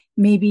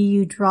 maybe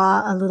you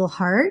draw a little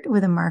heart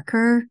with a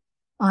marker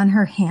on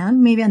her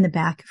hand, maybe on the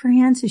back of her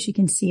hand so she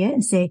can see it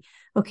and say,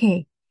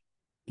 okay,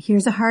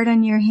 here's a heart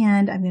on your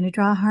hand. I'm going to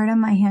draw a heart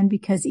on my hand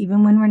because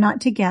even when we're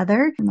not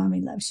together,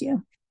 mommy loves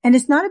you. And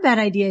it's not a bad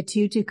idea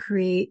too, to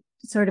create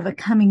sort of a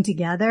coming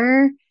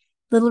together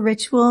little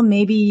ritual.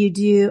 Maybe you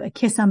do a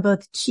kiss on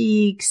both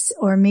cheeks,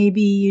 or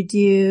maybe you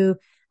do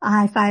a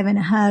high five and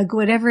a hug,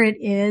 whatever it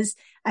is.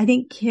 I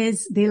think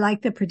kids, they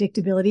like the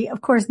predictability.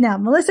 Of course, now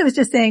Melissa was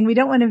just saying we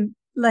don't want to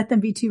let them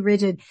be too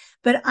rigid,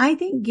 but I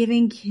think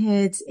giving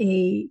kids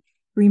a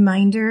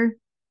reminder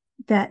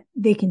that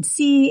they can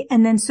see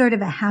and then sort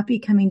of a happy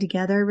coming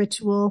together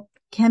ritual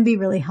can be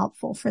really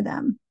helpful for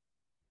them.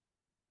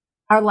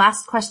 Our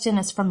last question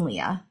is from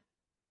Leah.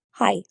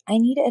 Hi, I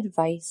need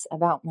advice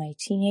about my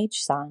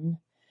teenage son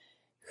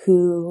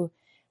who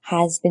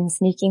has been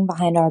sneaking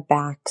behind our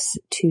backs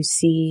to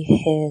see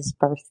his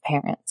birth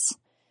parents.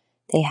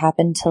 They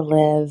happen to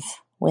live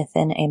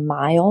within a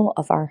mile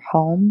of our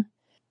home.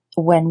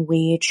 When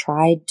we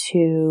tried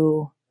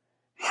to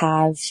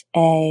have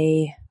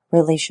a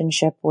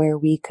relationship where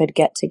we could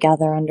get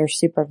together under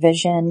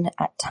supervision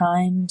at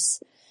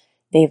times,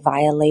 they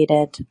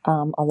violated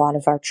a lot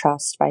of our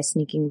trust by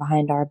sneaking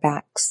behind our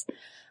backs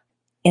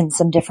in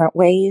some different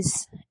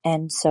ways.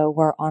 And so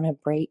we're on a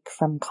break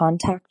from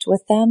contact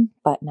with them,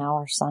 but now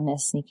our son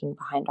is sneaking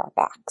behind our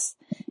backs.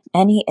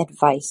 Any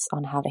advice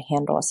on how to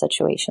handle a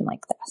situation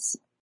like this?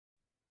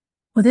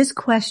 Well, this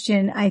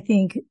question, I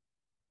think,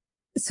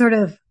 sort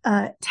of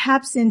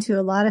taps into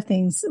a lot of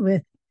things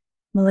with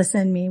Melissa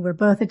and me. We're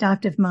both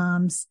adoptive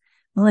moms.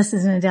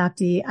 Melissa's an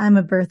adoptee. I'm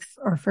a birth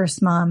or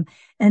first mom.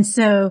 And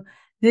so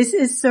this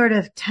is sort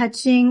of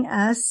touching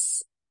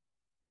us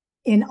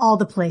in all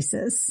the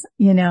places,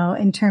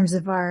 in terms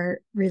of our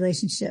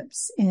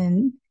relationships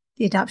in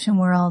the adoption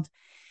world.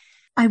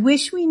 I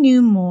wish we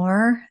knew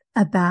more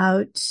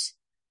about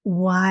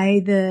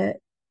why the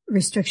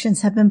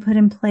restrictions have been put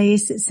in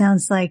place. It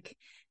sounds like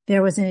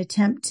there was an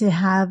attempt to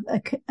have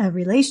a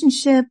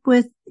relationship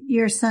with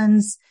your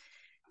son's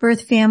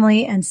birth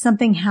family, and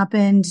something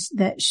happened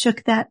that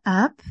shook that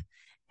up,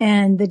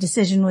 and the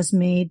decision was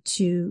made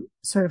to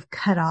sort of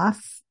cut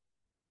off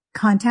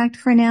contact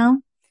for now.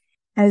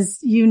 As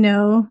you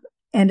know,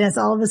 and as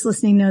all of us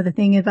listening know, the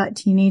thing about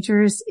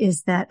teenagers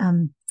is that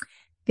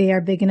they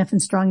are big enough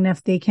and strong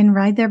enough. They can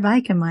ride their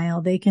bike a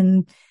mile. They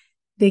can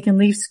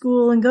leave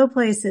school and go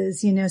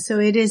places, so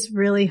it is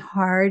really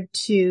hard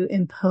to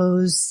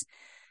impose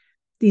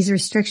these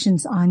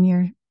restrictions on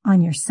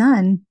your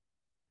son.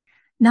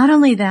 Not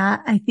only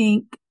that, I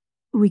think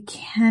we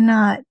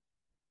cannot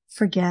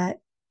forget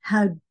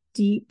how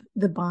deep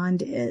the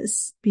bond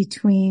is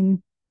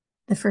between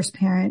the first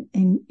parent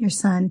and your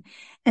son.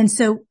 And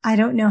so I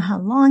don't know how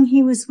long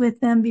he was with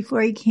them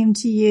before he came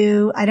to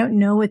you. I don't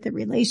know what the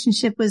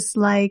relationship was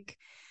like,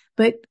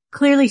 but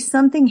clearly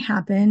something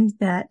happened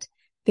that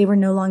they were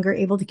no longer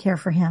able to care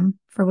for him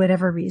for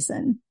whatever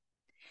reason.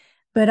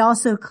 But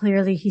also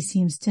clearly he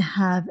seems to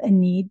have a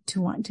need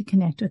to want to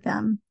connect with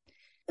them.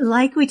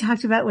 Like we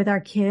talked about with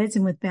our kids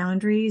and with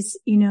boundaries,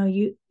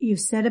 you've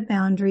set a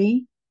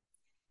boundary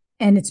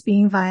and it's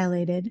being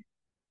violated.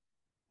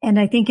 And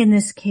I think in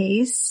this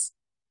case,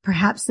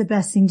 perhaps the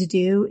best thing to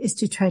do is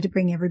to try to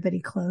bring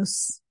everybody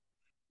close.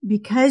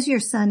 Because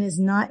your son is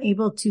not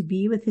able to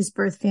be with his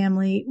birth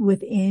family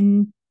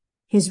within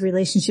his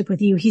relationship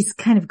with you, he's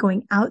kind of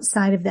going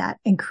outside of that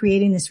and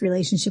creating this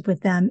relationship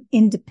with them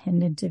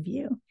independent of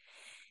you.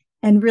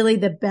 And really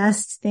the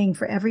best thing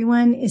for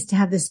everyone is to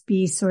have this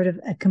be sort of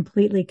a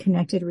completely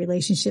connected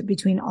relationship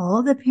between all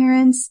of the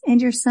parents and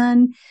your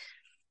son.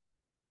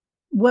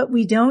 What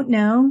we don't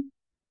know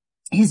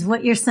is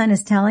what your son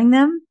is telling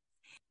them.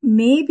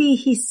 Maybe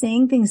he's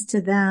saying things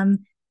to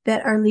them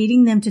that are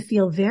leading them to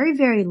feel very,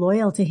 very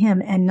loyal to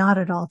him and not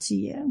at all to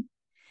you.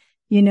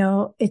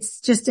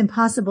 It's just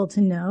impossible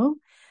to know.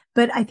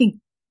 But I think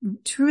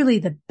truly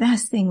the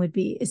best thing would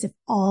be is if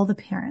all the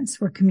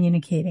parents were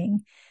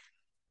communicating.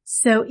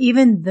 So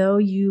even though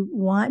you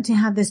want to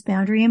have this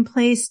boundary in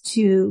place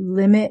to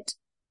limit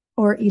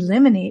or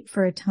eliminate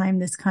for a time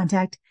this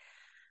contact,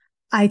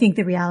 I think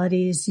the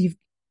reality is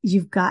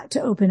you've got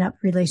to open up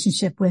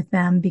relationship with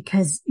them,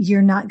 because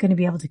you're not going to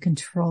be able to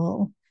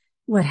control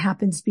what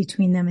happens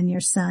between them and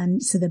your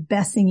son. So the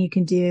best thing you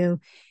can do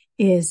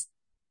is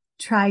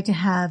try to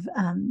have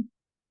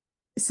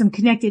some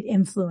connected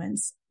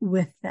influence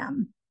with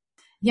them.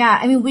 Yeah.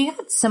 I mean, we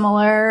had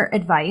similar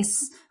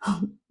advice.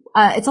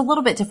 It's a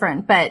little bit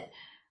different, but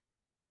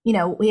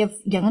we have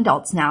young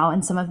adults now,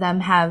 and some of them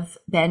have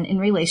been in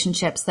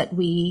relationships that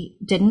we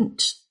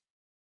didn't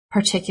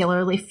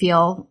particularly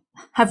feel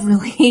have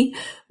really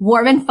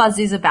warm and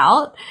fuzzies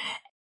about.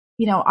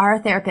 Our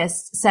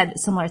therapist said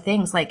similar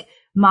things. Like,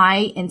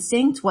 my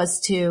instinct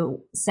was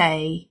to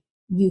say,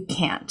 you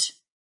can't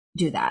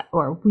do that,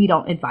 or we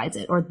don't advise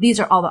it, or these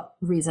are all the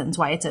reasons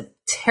why it's a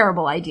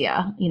terrible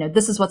idea.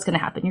 This is what's going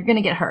to happen. You're going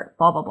to get hurt,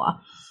 blah, blah, blah.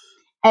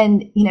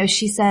 And,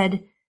 she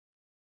said,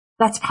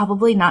 that's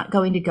probably not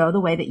going to go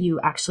the way that you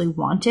actually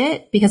want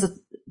it,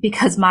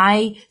 because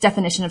my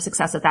definition of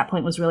success at that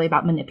point was really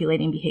about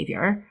manipulating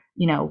behavior,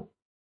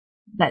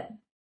 that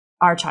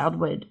our child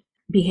would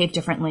behave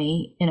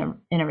differently in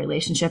a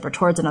relationship or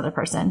towards another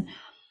person.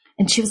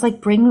 And she was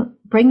like, bring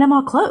them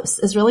all close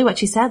is really what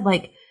she said.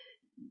 Like,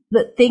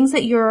 the things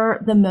that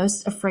you're the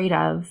most afraid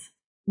of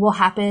will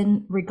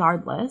happen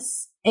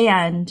regardless.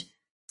 And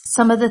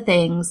some of the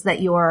things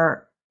that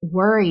you're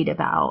worried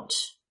about,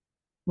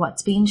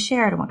 what's being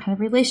shared and what kind of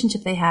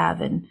relationship they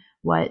have and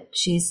what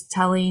she's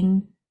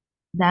telling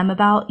them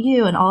about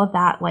you and all of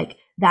that, like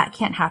that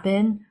can't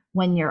happen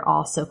when you're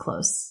all so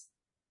close.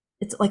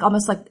 It's like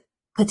almost like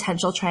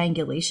potential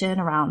triangulation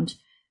around,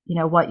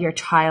 what your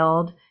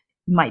child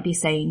might be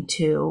saying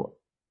to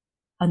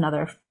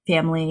another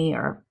family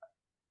or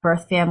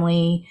birth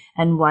family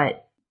and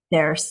what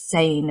they're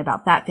saying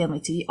about that family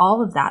to you,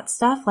 all of that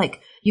stuff.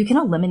 Like you can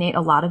eliminate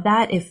a lot of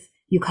that if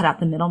you cut out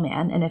the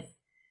middleman. And if,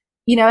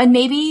 and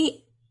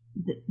maybe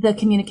the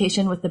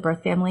communication with the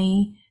birth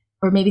family,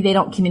 or maybe they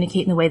don't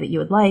communicate in the way that you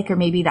would like, or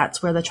maybe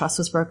that's where the trust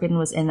was broken,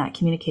 was in that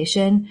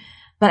communication.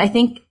 But I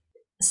think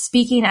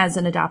speaking as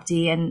an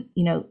adoptee and,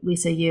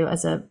 Lisa, you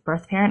as a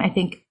birth parent, I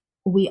think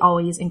we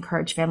always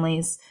encourage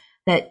families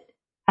that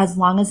as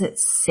long as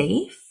it's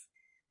safe,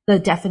 the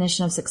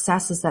definition of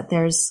success is that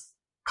there's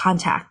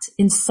contact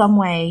in some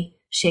way,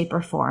 shape,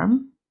 or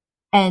form.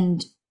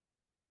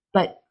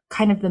 But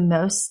kind of the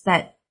most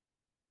that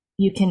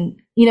you can,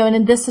 and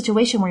in this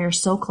situation where you're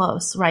so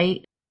close,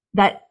 right?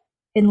 That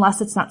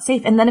unless it's not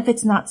safe. And then if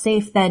it's not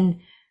safe,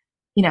 then,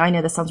 I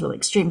know this sounds really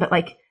extreme, but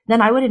like,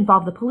 then I would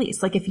involve the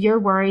police. Like if you're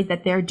worried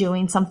that they're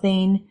doing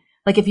something,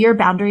 like if your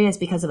boundary is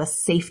because of a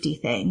safety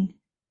thing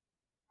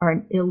or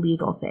an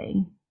illegal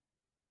thing,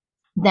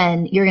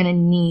 then you're going to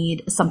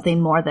need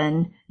something more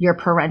than your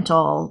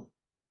parental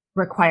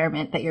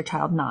requirement that your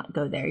child not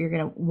go there. You're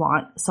going to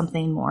want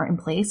something more in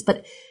place.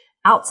 But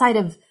outside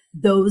of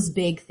those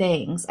big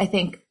things, I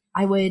think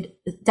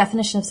the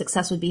definition of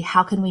success would be,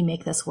 how can we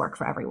make this work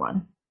for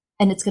everyone?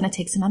 And it's going to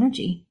take some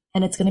energy,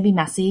 and it's going to be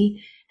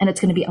messy, and it's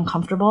going to be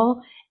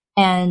uncomfortable,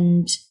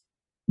 and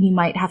you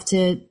might have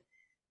to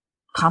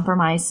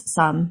compromise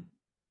some.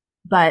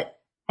 But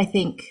I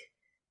think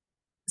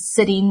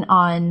sitting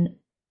on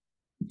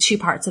two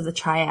parts of the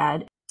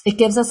triad, it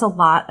gives us a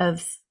lot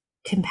of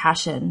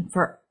compassion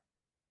for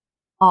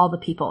all the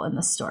people in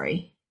this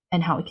story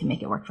and how we can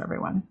make it work for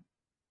everyone.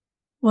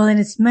 Well,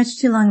 and it's much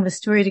too long of a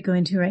story to go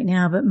into right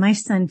now, but my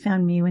son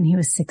found me when he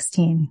was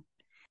 16.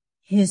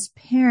 His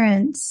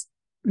parents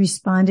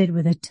responded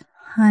with a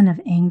ton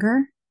of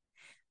anger,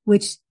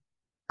 which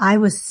I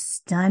was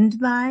stunned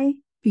by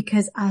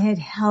because I had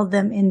held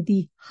them in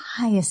the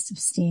highest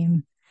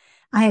esteem.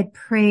 I had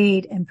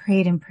prayed and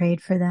prayed and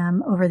prayed for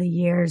them over the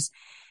years,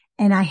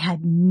 and I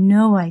had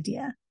no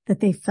idea that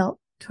they felt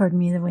toward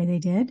me the way they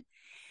did.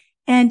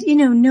 And,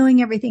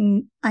 knowing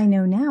everything I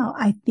know now,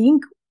 I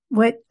think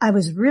what I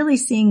was really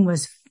seeing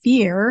was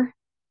fear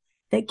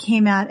that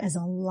came out as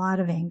a lot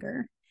of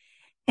anger.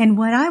 And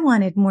what I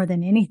wanted more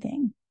than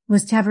anything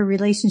was to have a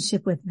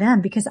relationship with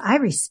them because I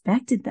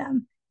respected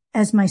them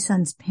as my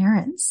son's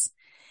parents.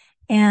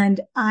 And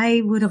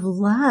I would have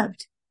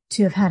loved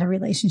to have had a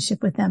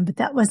relationship with them, but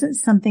that wasn't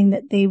something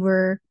that they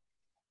were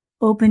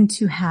open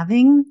to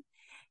having.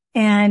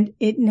 And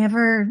it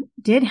never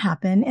did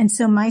happen. And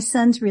so my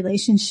son's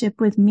relationship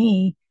with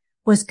me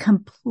was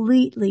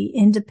completely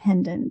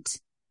independent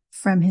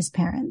from his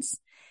parents.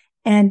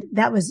 And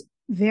that was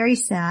very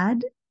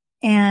sad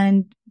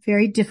and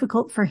very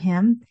difficult for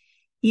him.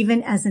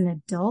 Even as an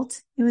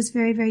adult, it was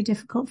very, very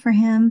difficult for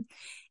him.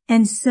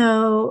 And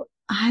so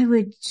I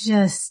would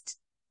just,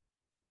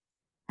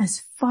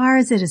 as far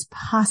as it is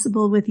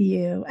possible with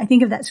you, I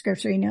think of that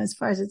scripture, as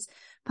far as it's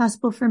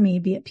possible for me,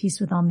 be at peace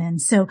with all men.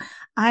 So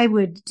I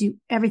would do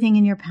everything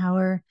in your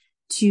power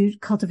to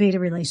cultivate a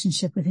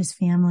relationship with his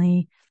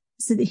family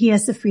so that he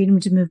has the freedom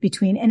to move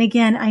between. And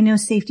again, I know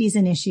safety is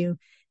an issue,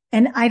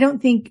 and I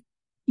don't think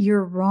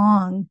you're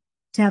wrong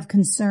to have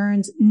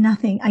concerns.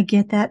 Nothing. I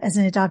get that as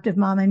an adoptive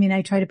mom. I mean,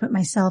 I try to put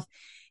myself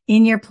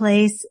in your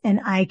place,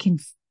 and I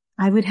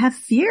would have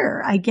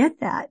fear. I get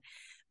that,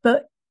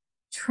 but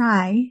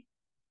try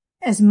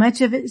as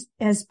much of it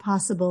as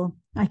possible.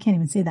 I can't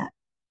even say that.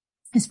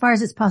 As far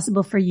as it's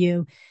possible for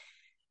you,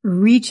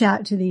 reach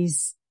out to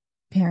these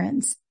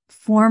parents,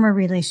 form a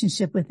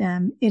relationship with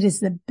them. It is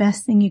the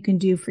best thing you can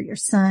do for your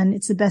son.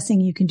 It's the best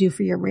thing you can do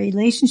for your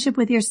relationship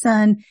with your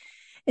son.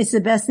 It's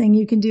the best thing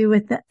you can do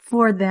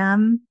for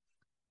them.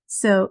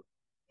 So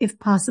if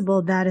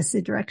possible, that is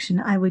the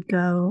direction I would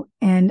go.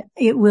 And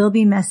it will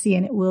be messy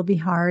and it will be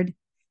hard.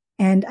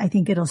 And I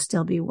think it'll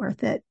still be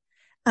worth it.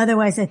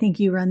 Otherwise, I think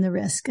you run the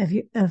risk of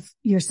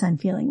your son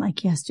feeling like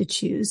he has to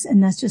choose.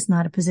 And that's just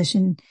not a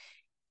position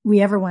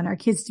we ever want our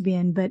kids to be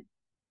in, but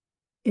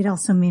it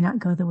also may not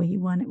go the way you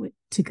want it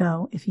to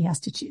go if he has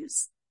to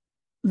choose.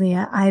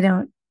 Leah,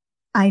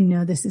 I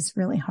know this is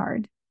really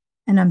hard,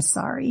 and I'm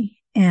sorry.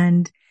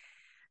 And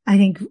I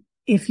think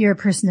if you're a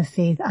person of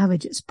faith, I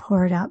would just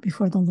pour it out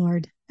before the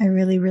Lord. I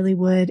really, really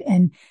would.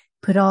 And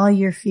put all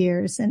your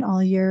fears and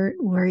all your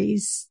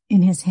worries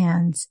in his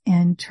hands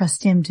and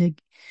trust him to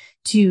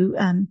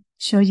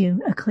show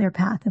you a clear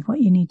path of what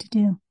you need to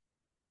do.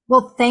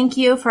 Well, thank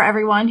you for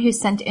everyone who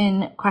sent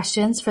in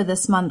questions for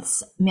this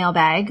month's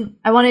mailbag.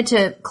 I wanted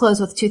to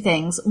close with two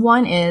things.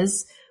 One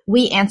is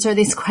we answer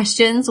these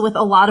questions with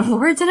a lot of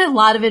words and a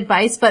lot of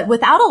advice, but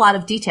without a lot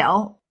of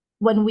detail.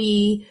 When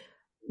we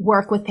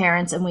work with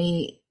parents and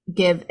we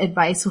give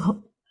advice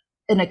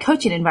in a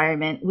coaching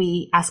environment,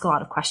 we ask a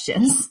lot of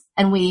questions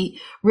and we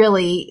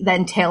really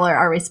then tailor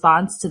our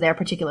response to their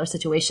particular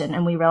situation.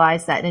 And we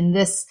realize that in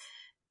this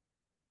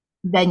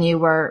venue,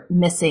 we're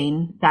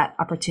missing that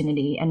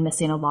opportunity and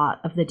missing a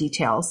lot of the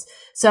details.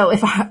 So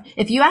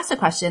if you ask a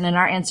question and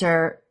our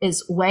answer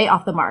is way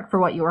off the mark for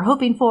what you were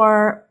hoping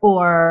for,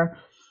 or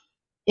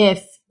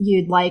if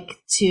you'd like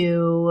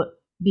to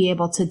be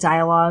able to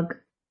dialogue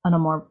on a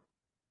more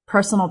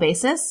personal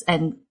basis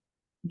and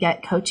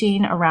get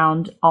coaching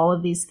around all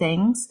of these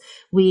things,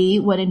 we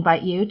would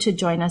invite you to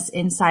join us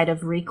inside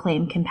of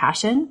Reclaim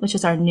Compassion, which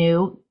is our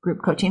new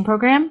group coaching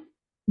program.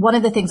 One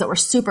of the things that we're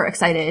super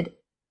excited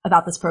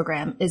about this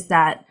program is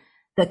that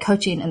the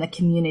coaching and the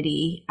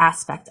community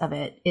aspect of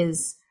it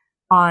is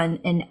on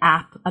an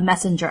app, a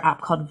messenger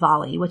app called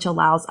Volley, which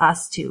allows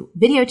us to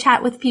video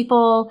chat with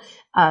people,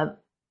 and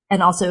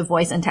also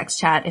voice and text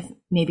chat if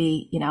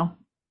maybe,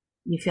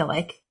 you feel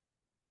like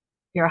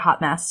you're a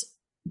hot mess,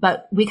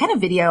 but we kind of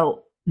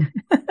video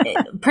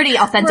pretty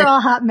authentic. We're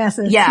all hot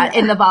messes. Yeah,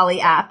 in the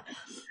Volley app.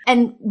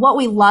 And what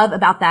we love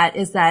about that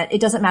is that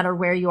it doesn't matter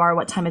where you are,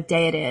 what time of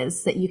day it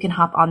is, that you can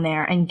hop on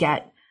there and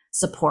get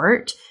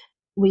support.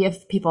 We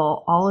have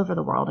people all over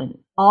the world in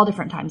all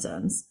different time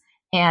zones,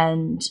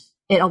 and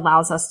it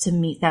allows us to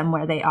meet them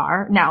where they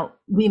are. Now,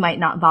 we might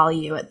not volley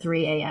you at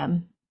 3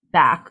 a.m.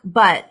 back,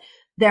 but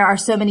there are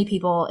so many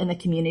people in the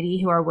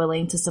community who are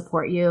willing to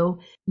support you.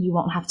 You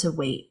won't have to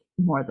wait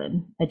more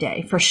than a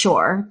day for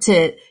sure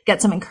to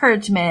get some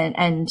encouragement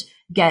and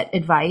get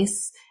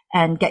advice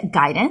and get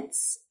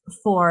guidance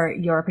for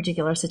your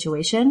particular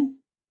situation.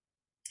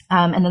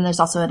 And then there's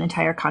also an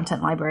entire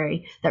content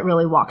library that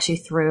really walks you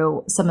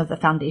through some of the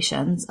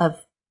foundations of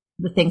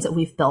the things that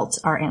we've built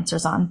our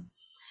answers on.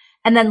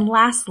 And then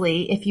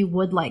lastly, if you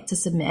would like to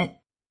submit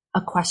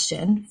a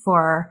question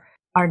for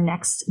our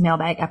next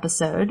mailbag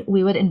episode,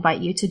 we would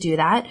invite you to do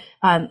that.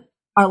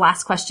 Our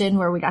last question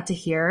where we got to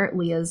hear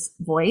Leah's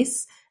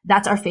voice,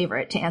 that's our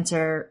favorite, to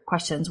answer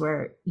questions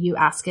where you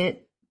ask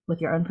it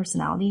with your own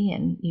personality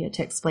and you get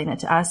to explain it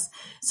to us.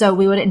 So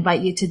we would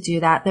invite you to do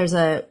that. There's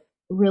a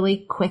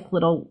really quick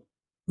little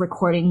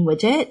recording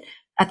widget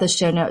at the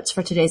show notes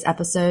for today's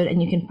episode,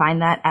 and you can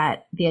find that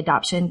at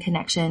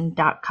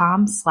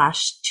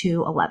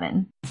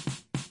theadoptionconnection.com/211.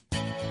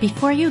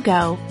 Before you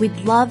go, we'd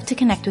love to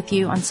connect with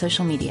you on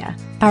social media.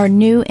 Our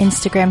new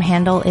Instagram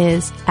handle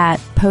is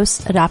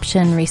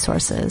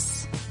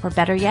 @postadoptionresources. Or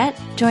better yet,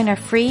 join our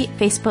free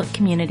Facebook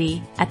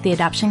community at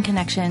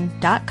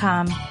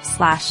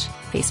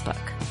theadoptionconnection.com/Facebook.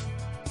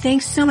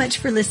 Thanks so much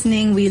for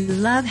listening. We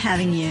love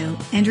having you.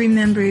 And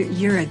remember,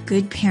 you're a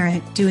good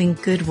parent doing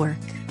good work.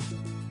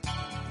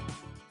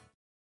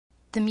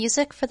 The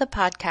music for the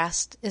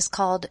podcast is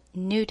called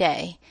New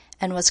Day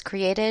and was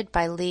created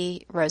by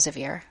Lee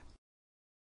Rosevier.